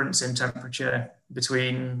difference in temperature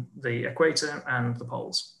between the equator and the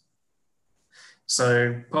poles.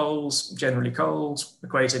 So poles generally cold,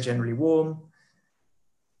 equator generally warm,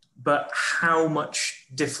 but how much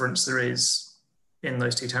difference there is in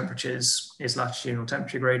those two temperatures is latitudinal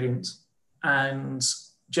temperature gradient. And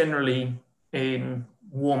generally in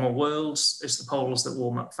warmer worlds, it's the poles that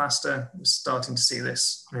warm up faster. We're starting to see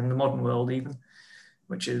this in the modern world even,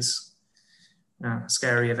 which is a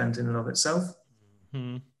scary event in and of itself.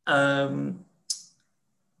 Mm-hmm.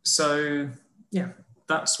 So yeah,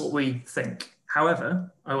 that's what we think.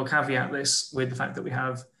 However, I will caveat this with the fact that we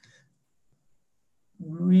have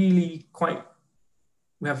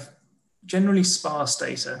generally sparse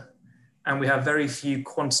data, and we have very few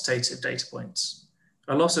quantitative data points.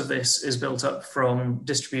 A lot of this is built up from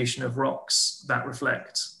distribution of rocks that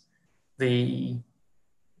reflect the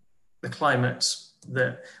climate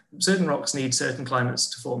that certain rocks need certain climates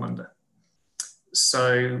to form under.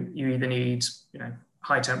 So you either need,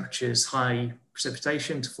 high temperatures, high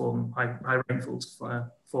precipitation to form high rainfalls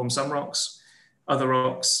to form some rocks. Other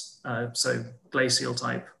rocks, so glacial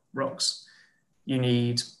type rocks, you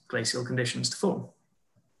need glacial conditions to form.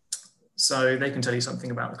 So they can tell you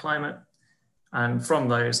something about the climate. And from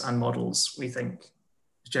those and models, we think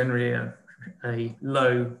generally a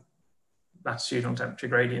low latitudinal temperature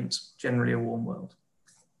gradient, generally a warm world.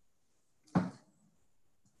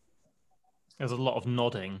 There's a lot of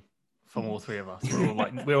nodding from all three of us.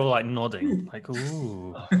 We're all like nodding, like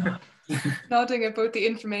ooh. Nodding about the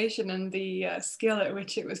information and the skill at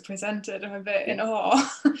which it was presented. I'm a bit in awe.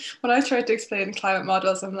 When I tried to explain climate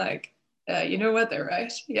models, I'm like, you know weather,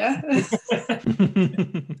 right? Yeah.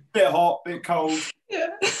 Bit hot, bit cold. Yeah.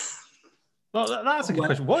 Well, that's a good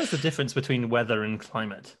question. What is the difference between weather and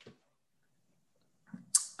climate?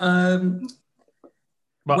 Well,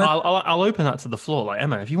 I'll open that to the floor. Like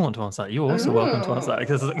Emma, if you want to answer that, you're also welcome to answer that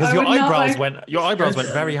because your eyebrows went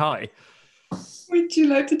very high. Would you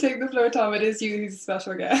like to take the floor, Tom? It is you who's a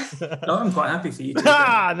special guest. No, I'm quite happy for you to.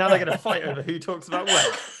 Now they're going to fight over who talks about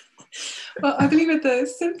weather. Well, I believe at the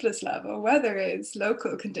simplest level, weather is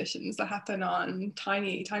local conditions that happen on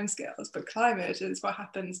tiny timescales, but climate is what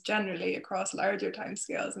happens generally across larger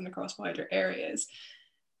timescales and across wider areas.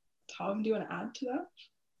 Tom, do you want to add to that?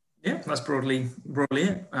 Yeah, that's broadly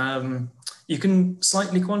it. You can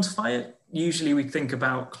slightly quantify it. Usually we think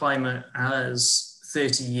about climate as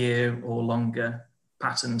 30-year or longer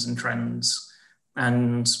patterns and trends,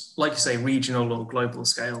 and like you say, regional or global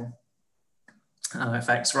scale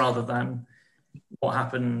effects rather than what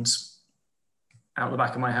happened out the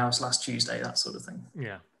back of my house last Tuesday, that sort of thing.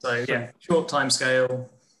 Yeah. So yeah, short time scale,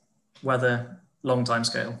 weather, long time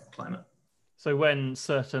scale, climate. So when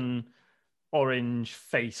certain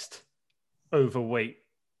orange-faced, overweight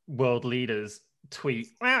world leaders tweet,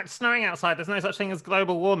 it's snowing outside, there's no such thing as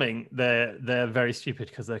global warming, they're very stupid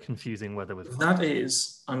because they're confusing weather with climate. That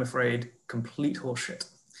is, I'm afraid, complete horseshit.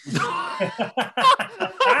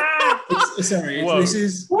 This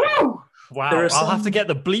is... Whoa! Wow, I'll have to get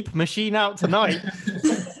the bleep machine out tonight.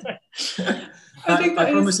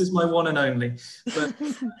 I promise it's my one and only. But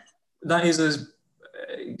that is a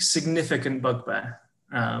significant bugbear.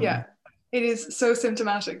 Yeah, it is so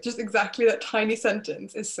symptomatic. Just exactly that tiny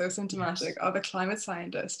sentence is so symptomatic of a climate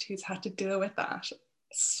scientist who's had to deal with that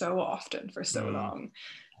so often for so long.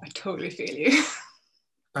 I totally feel you.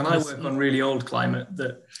 And I work on really old climate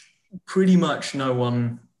that pretty much no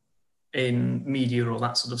one in media or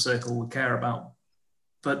that sort of circle would care about.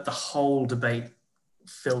 But the whole debate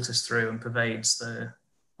filters through and pervades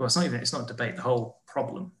it's not a debate, the whole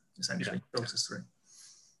problem essentially filters through.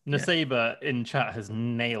 Naseba in chat has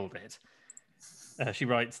nailed it. She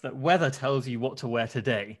writes that weather tells you what to wear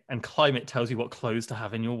today, and climate tells you what clothes to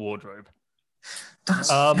have in your wardrobe. That's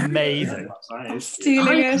Amazing. I'm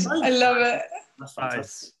stealing it. I love it. That's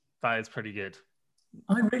fantastic. That is pretty good.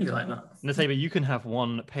 I really like that. Naseba, you can have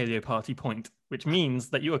 1 Paleo Party point, which means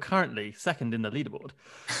that you are currently second in the leaderboard.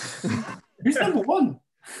 Who's number 1?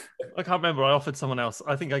 I can't remember. I offered someone else.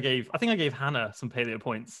 I think I gave Hannah some Paleo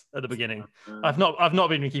points at the beginning. I've not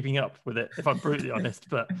been keeping up with it, if I'm brutally honest.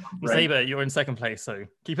 But Naseba, you're in second place, so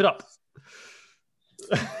keep it up.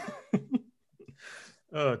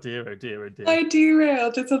 Oh dear, oh dear, oh dear. I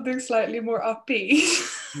derailed to something slightly more upbeat.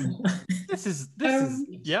 This is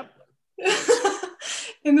yep.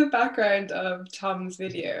 In the background of Tom's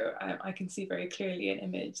video, I can see very clearly an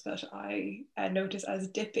image that I noticed as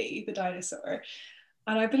Dippy, the dinosaur.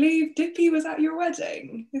 And I believe Dippy was at your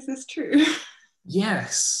wedding. Is this true?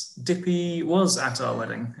 Yes, Dippy was at our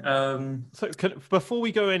wedding. Before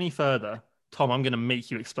we go any further, Tom, I'm going to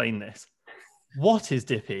make you explain this. What is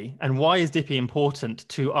Dippy, and why is Dippy important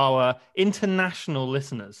to our international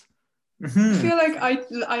listeners? I feel like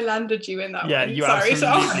I landed you in that one. You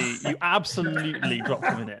absolutely dropped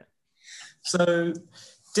him in it. So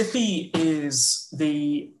Dippy is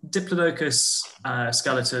the Diplodocus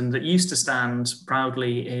skeleton that used to stand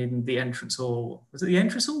proudly in the entrance hall. Was it the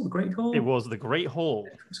entrance hall, the Great Hall? It was the Great Hall.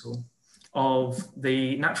 Entrance hall of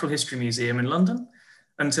the Natural History Museum in London,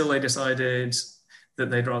 until they decided that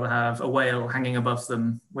they'd rather have a whale hanging above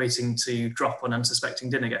them waiting to drop on unsuspecting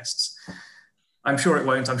dinner guests. I'm sure it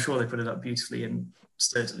won't. I'm sure they put it up beautifully and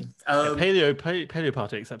sturdily. Paleo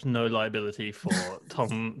Party accepts no liability for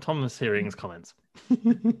Thomas Hearing's comments.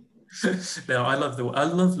 No, I love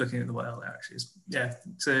looking at the whale there, actually.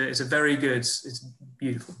 It's a very good, it's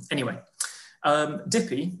beautiful. Anyway,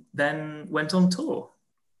 Dippy then went on tour,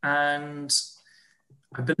 and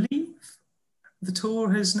I believe the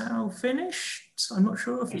tour has now finished. I'm not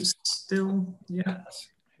sure if it's still,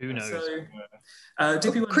 Who knows? So,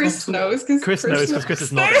 Dippy went Chris on tour. knows because Chris knows because Chris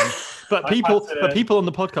is nodding. But people on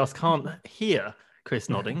the podcast can't hear Chris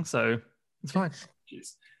nodding, so it's fine.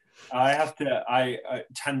 I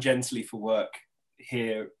tangentially for work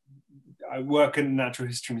here. I work in the Natural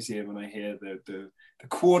History Museum, and I hear the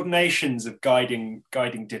coordinations of guiding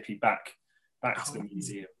Dippy back to the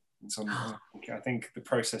museum. And so I think the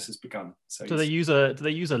process has begun. So do they use a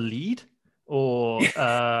lead, or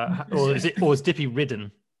is Dippy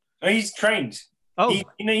ridden? No, he's trained. Oh,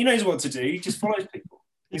 he knows what to do. He just follows people.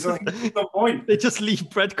 He's like, there's no point. They just leave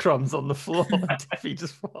breadcrumbs on the floor. Dippy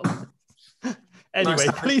just follows. Anyway,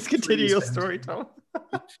 please continue your story, Tom.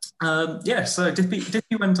 So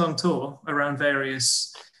Dippy went on tour around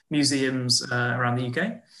various museums around the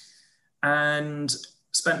UK, and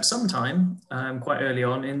spent some time quite early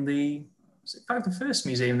on in the first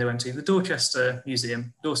museum they went to, the Dorchester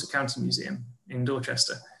Museum, Dorset County Museum in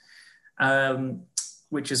Dorchester,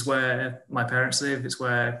 which is where my parents live. It's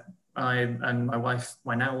where I and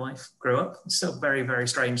my now wife, grew up. It's still very, very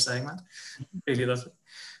strange saying that. Really love it.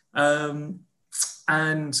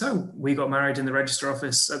 And so we got married in the register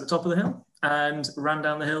office at the top of the hill and ran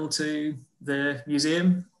down the hill to the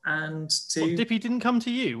museum and to... What, Dippy didn't come to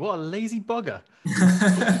you? What a lazy bugger.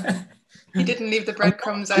 He didn't leave the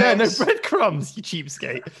breadcrumbs out. Yeah, no breadcrumbs, you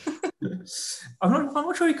cheapskate. I'm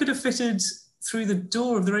not sure he could have fitted through the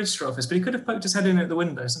door of the register office, but he could have poked his head in at the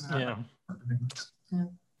window somehow. Yeah.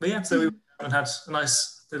 But yeah, so we went and had a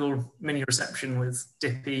nice little mini reception with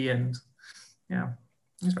Dippy, and it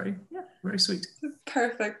was very sweet. It's a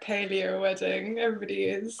perfect paleo wedding. Everybody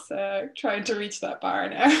is trying to reach that bar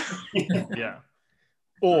now. Yeah.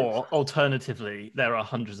 Or alternatively, there are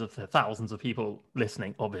hundreds of thousands of people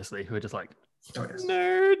listening, obviously, who are just like,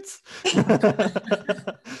 nerds.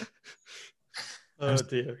 Oh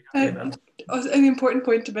dear. An important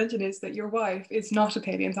point to mention is that your wife is not a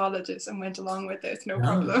paleontologist and went along with it, no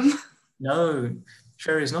problem. No,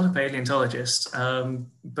 Sherry is not a paleontologist,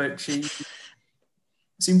 but she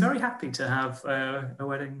seemed very happy to have a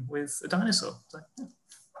wedding with a dinosaur. So, yeah.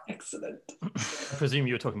 Excellent. I presume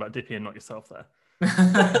you were talking about Dippy and not yourself there.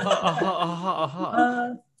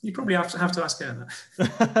 You probably have to ask her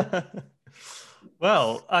that.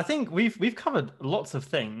 Well, I think we've covered lots of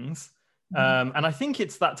things. And I think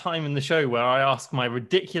it's that time in the show where I ask my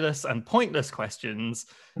ridiculous and pointless questions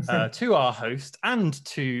to our host and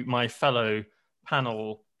to my fellow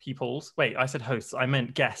panel peoples. Wait, I said hosts. I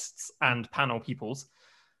meant guests and panel peoples.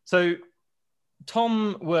 So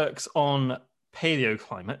Tom works on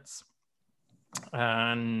paleoclimates.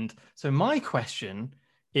 And so my question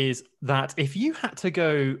is that if you had to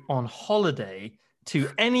go on holiday to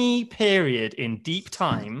any period in deep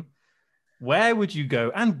time, where would you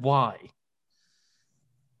go and why?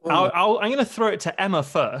 I'm going to throw it to Emma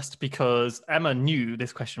first because Emma knew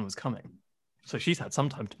this question was coming. So she's had some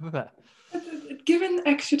time to prepare. Given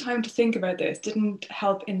extra time to think about this didn't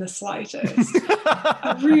help in the slightest.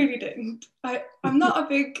 I really didn't. I'm not a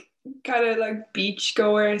big kind of like beach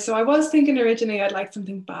goer, so I was thinking originally I'd like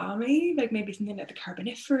something balmy, like maybe something like the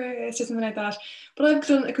Carboniferous or something like that, but I've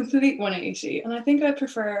done a complete 180 and I think I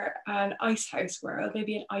prefer an ice house world,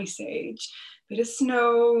 maybe an ice age, bit of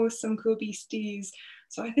snow, some cool beasties,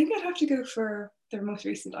 so I think I'd have to go for the most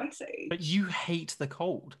recent ice age. But you hate the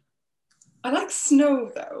cold. I like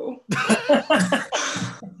snow though.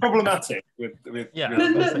 Problematic with Yeah. A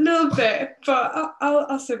little bit, but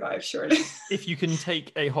I'll survive surely. If you can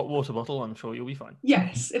take a hot water bottle, I'm sure you'll be fine.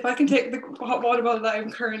 Yes, if I can take the hot water bottle that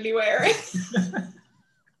I'm currently wearing.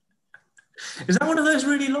 Is that one of those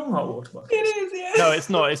really long hot water bottles? It is, yeah. No, it's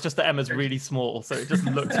not. It's just that Emma's really small, so it just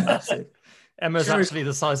looks massive. Emma's actually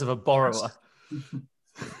the size of a borrower.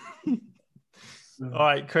 All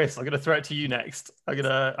right, Chris, I'm going to throw it to you next. I'm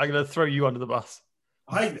gonna throw you under the bus.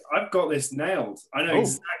 I've got this nailed. I know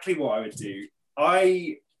exactly what I would do.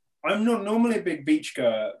 I'm not normally a big beach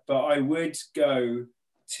goer, but I would go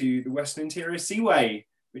to the Western Interior Seaway,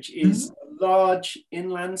 which is a large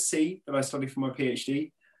inland sea that I studied for my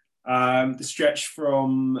PhD. The stretch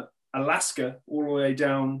from Alaska all the way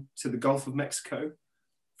down to the Gulf of Mexico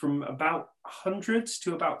from about 100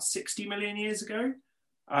 to about 60 million years ago.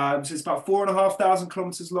 So it's about 4,500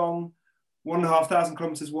 kilometers long, 1,500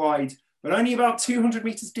 kilometers wide, but only about 200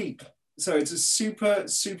 meters deep. So it's a super,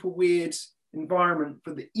 super weird environment.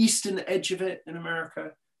 But the eastern edge of it in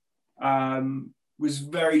America was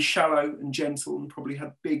very shallow and gentle and probably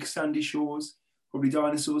had big sandy shores, probably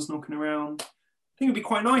dinosaurs knocking around. I think it'd be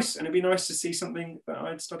quite nice, and it'd be nice to see something that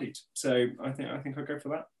I'd studied. So I think I'd go for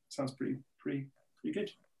that. Sounds pretty good.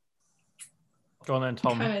 Go on then,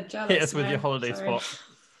 Tom. Hit us with your holiday spot.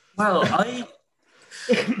 Well, I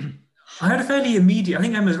had a fairly immediate, I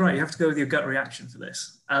think Emma's right, you have to go with your gut reaction for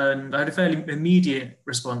this. And I had a fairly immediate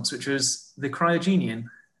response, which was the Cryogenian,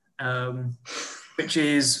 which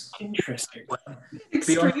is interesting.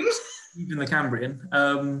 Beyond even the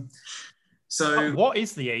Cambrian. So what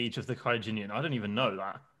is the age of the Cryogenian? I don't even know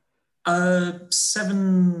that.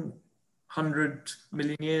 700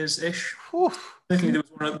 million years-ish. Certainly there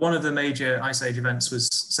was one of the major Ice Age events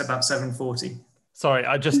was about 740. Sorry,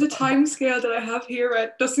 the time scale that I have here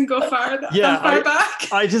it doesn't go far back.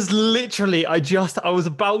 I was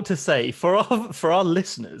about to say for our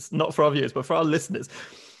listeners, not for our viewers, but for our listeners,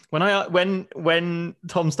 when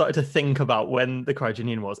Tom started to think about when the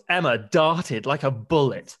Cryogenian was, Emma darted like a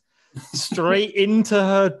bullet straight into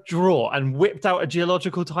her drawer and whipped out a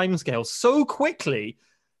geological timescale so quickly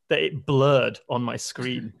that it blurred on my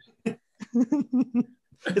screen.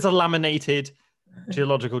 It's a laminated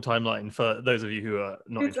geological timeline for those of you who are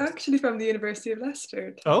not. It's actually from the University of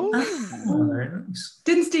Leicester. Oh, very nice.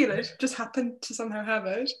 Didn't steal it, just happened to somehow have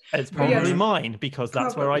it. It's probably mine because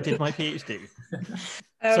that's where I did my PhD.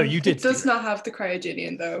 So you did. It does not have the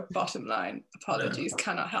Cryogenian though. Bottom line, apologies,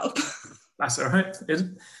 cannot help. That's all right. It's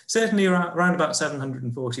certainly around about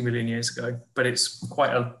 740 million years ago, but it's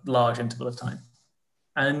quite a large interval of time.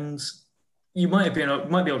 And you might be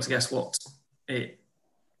able to guess what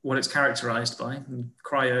it's characterized by. And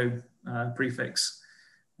cryo prefix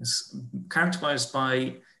is characterized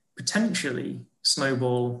by potentially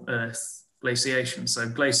snowball Earth glaciation. So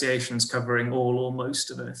glaciations covering all or most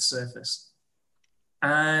of Earth's surface.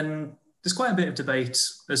 And there's quite a bit of debate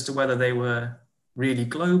as to whether they were really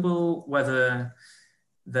global,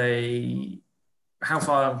 how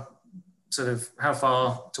far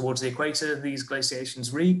towards the equator these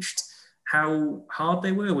glaciations reached, how hard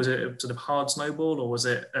they were. Was it a sort of hard snowball or was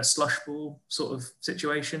it a slush ball sort of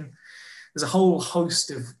situation? There's a whole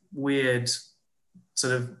host of weird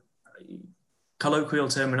sort of colloquial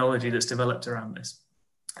terminology that's developed around this.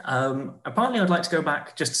 Partly I'd like to go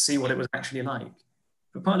back just to see what it was actually like,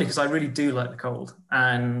 but partly because I really do like the cold,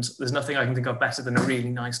 and there's nothing I can think of better than a really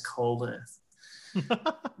nice cold Earth. It'd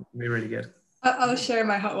be really good. I'll share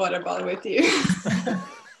my hot water bottle with you.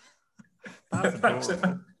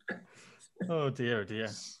 Oh dear, dear.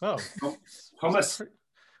 Oh, Thomas.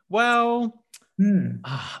 Well,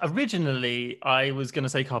 originally I was going to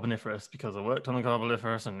say Carboniferous because I worked on the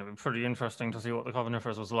Carboniferous and it was pretty interesting to see what the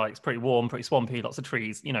Carboniferous was like. It's pretty warm, pretty swampy, lots of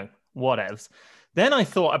trees, whatevs. Then I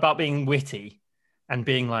thought about being witty and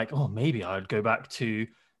being like, oh, maybe I'd go back to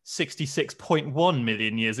 66.1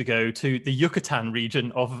 million years ago to the Yucatan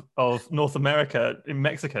region of North America in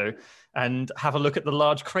Mexico and have a look at the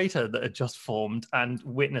large crater that had just formed and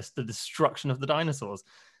witnessed the destruction of the dinosaurs.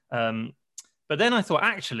 But then I thought,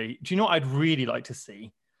 actually, do you know what I'd really like to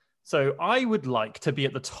see? So I would like to be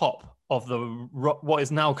at the top of what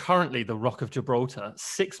is now currently the Rock of Gibraltar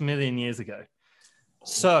 6 million years ago.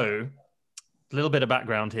 So a little bit of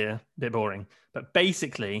background here, a bit boring, but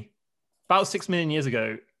basically about 6 million years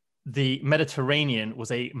ago, the Mediterranean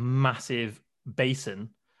was a massive basin,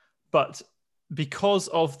 but because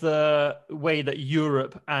of the way that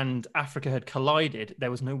Europe and Africa had collided,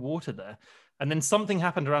 there was no water there. And then something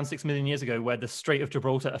happened around 6 million years ago where the Strait of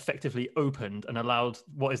Gibraltar effectively opened and allowed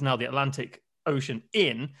what is now the Atlantic Ocean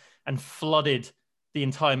in and flooded the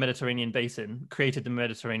entire Mediterranean basin, created the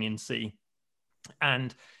Mediterranean Sea.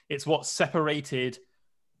 And it's what separated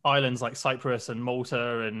islands like Cyprus and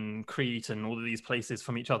Malta and Crete and all of these places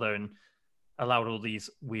from each other and allowed all these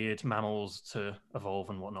weird mammals to evolve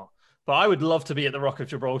and whatnot. But I would love to be at the Rock of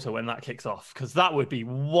Gibraltar when that kicks off, because that would be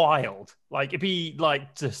wild. Like, it'd be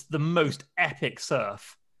like just the most epic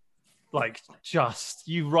surf. Like, just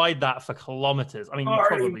you ride that for kilometers. I mean, you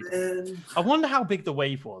probably. I wonder how big the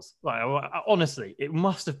wave was. Like, honestly, it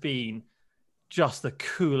must have been just the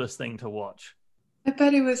coolest thing to watch. I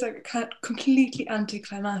bet it was like completely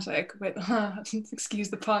anticlimactic with, excuse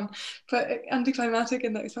the pun, but anticlimactic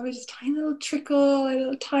in that it's probably just a tiny little trickle, a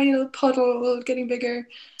little tiny little puddle getting bigger.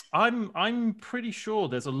 I'm pretty sure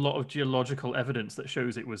there's a lot of geological evidence that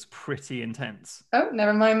shows it was pretty intense. Oh,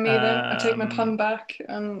 never mind me then. I take my pun back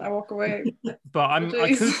and I walk away. But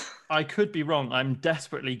I could be wrong. I'm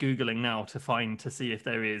desperately Googling now to see if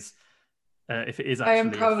there is. If it is actually... I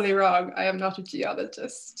am probably wrong. I am not a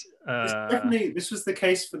geologist. This was the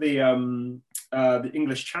case for the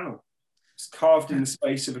English Channel. It's carved in the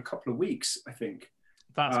space of a couple of weeks, I think.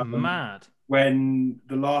 That's mad. When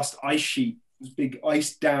the last ice sheet, this big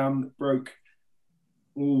ice dam that broke,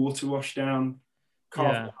 all water washed down,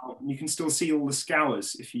 carved out. And you can still see all the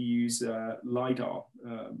scours if you use LiDAR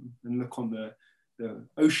and look on the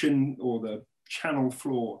ocean or the channel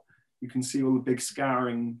floor. You can see all the big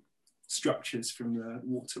scouring structures from the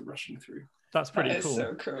water rushing through. That's pretty cool.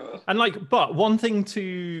 So cool. And but one thing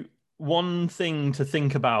to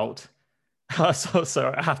think about.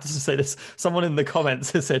 So I have to say this. Someone in the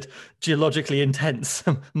comments has said geologically intense,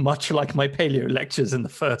 much like my paleo lectures in the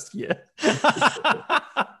first year.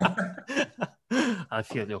 I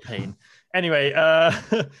feel your pain. Anyway,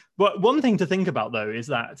 but one thing to think about though is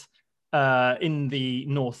that in the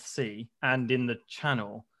North Sea and in the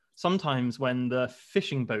Channel, sometimes when the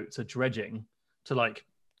fishing boats are dredging to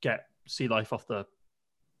get sea life off the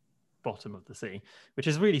bottom of the sea, which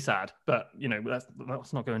is really sad, but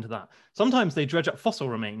let's not go into that. Sometimes they dredge up fossil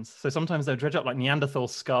remains. So sometimes they'll dredge up like Neanderthal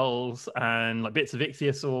skulls and like bits of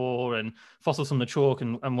ichthyosaur and fossils from the chalk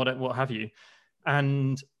and what have you.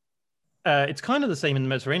 And it's kind of the same in the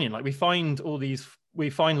Mediterranean. Like we find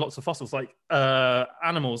lots of fossils, like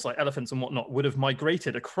animals like elephants and whatnot would have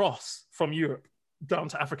migrated across from Europe down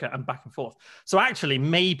to Africa and back and forth. So actually,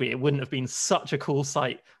 maybe it wouldn't have been such a cool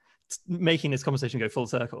sight, making this conversation go full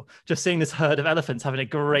circle. Just seeing this herd of elephants having a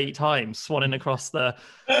great time swanning across the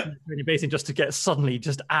Mediterranean basin just to get suddenly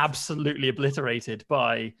just absolutely obliterated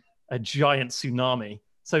by a giant tsunami.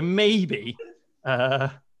 So maybe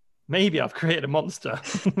I've created a monster.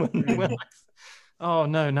 Oh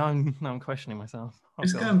no! Now I'm questioning myself.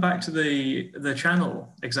 Just going back to the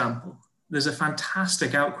Channel example. There's a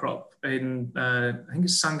fantastic outcrop in, I think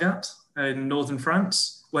it's Sangatte in northern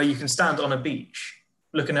France, where you can stand on a beach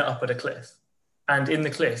looking up at a cliff. And in the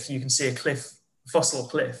cliff, you can see a fossil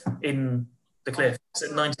cliff in the cliff. It's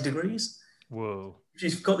at 90 degrees. Whoa.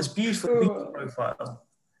 She's got this beautiful beach profile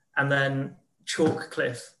and then chalk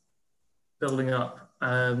cliff building up.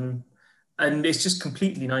 And it's just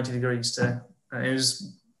completely 90 degrees it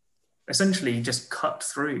was essentially just cut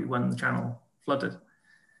through when the Channel flooded.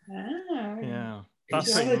 Yeah,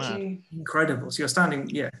 that's pretty mad. Incredible. So you're standing,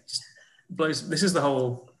 just blows. This is the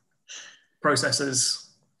whole processes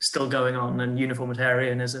still going on and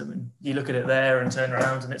uniformitarianism, and you look at it there and turn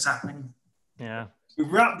around and it's happening. Yeah,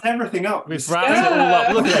 we've wrapped everything up. We've wrapped it all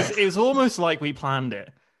up. Look at this. It was almost like we planned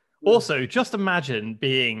it. Also, just imagine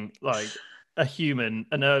being like a human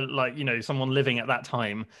and someone living at that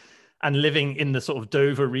time and living in the sort of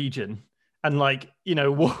Dover region. And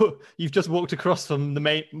you've just walked across from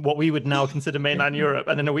what we would now consider mainland Europe,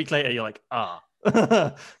 and then a week later you're like,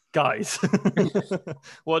 guys,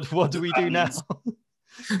 what do we do now?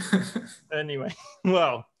 Anyway,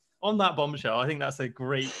 well, on that bombshell, I think that's a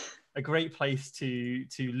great place to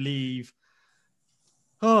leave.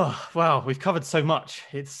 Oh wow, we've covered so much.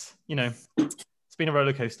 It's been a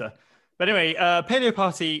roller coaster. But anyway, Paleo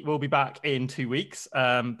Party will be back in 2 weeks.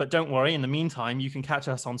 But don't worry, in the meantime, you can catch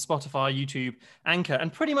us on Spotify, YouTube, Anchor,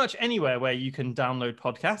 and pretty much anywhere where you can download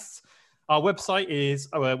podcasts. Our website is,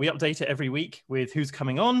 we update it every week with who's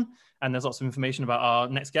coming on, and there's lots of information about our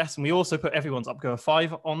next guest. And we also put everyone's Upgoer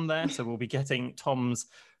 5 on there. So we'll be getting Tom's,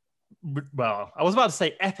 well, I was about to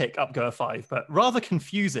say epic Upgoer 5, but rather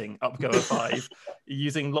confusing Upgoer 5,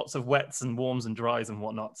 using lots of wets and warms and dries and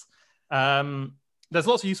whatnot. There's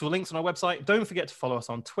lots of useful links on our website. Don't forget to follow us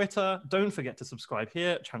on Twitter. Don't forget to subscribe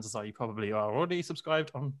here. Chances are you probably are already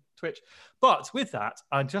subscribed on Twitch. But with that,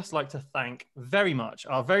 I'd just like to thank very much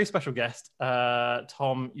our very special guest,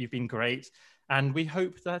 Tom. You've been great. And we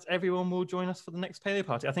hope that everyone will join us for the next Paleo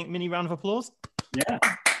Party. I think mini round of applause. Yeah,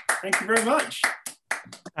 thank you very much.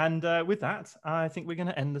 And with that, I think we're going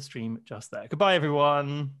to end the stream just there. Goodbye,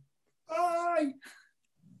 everyone. Bye.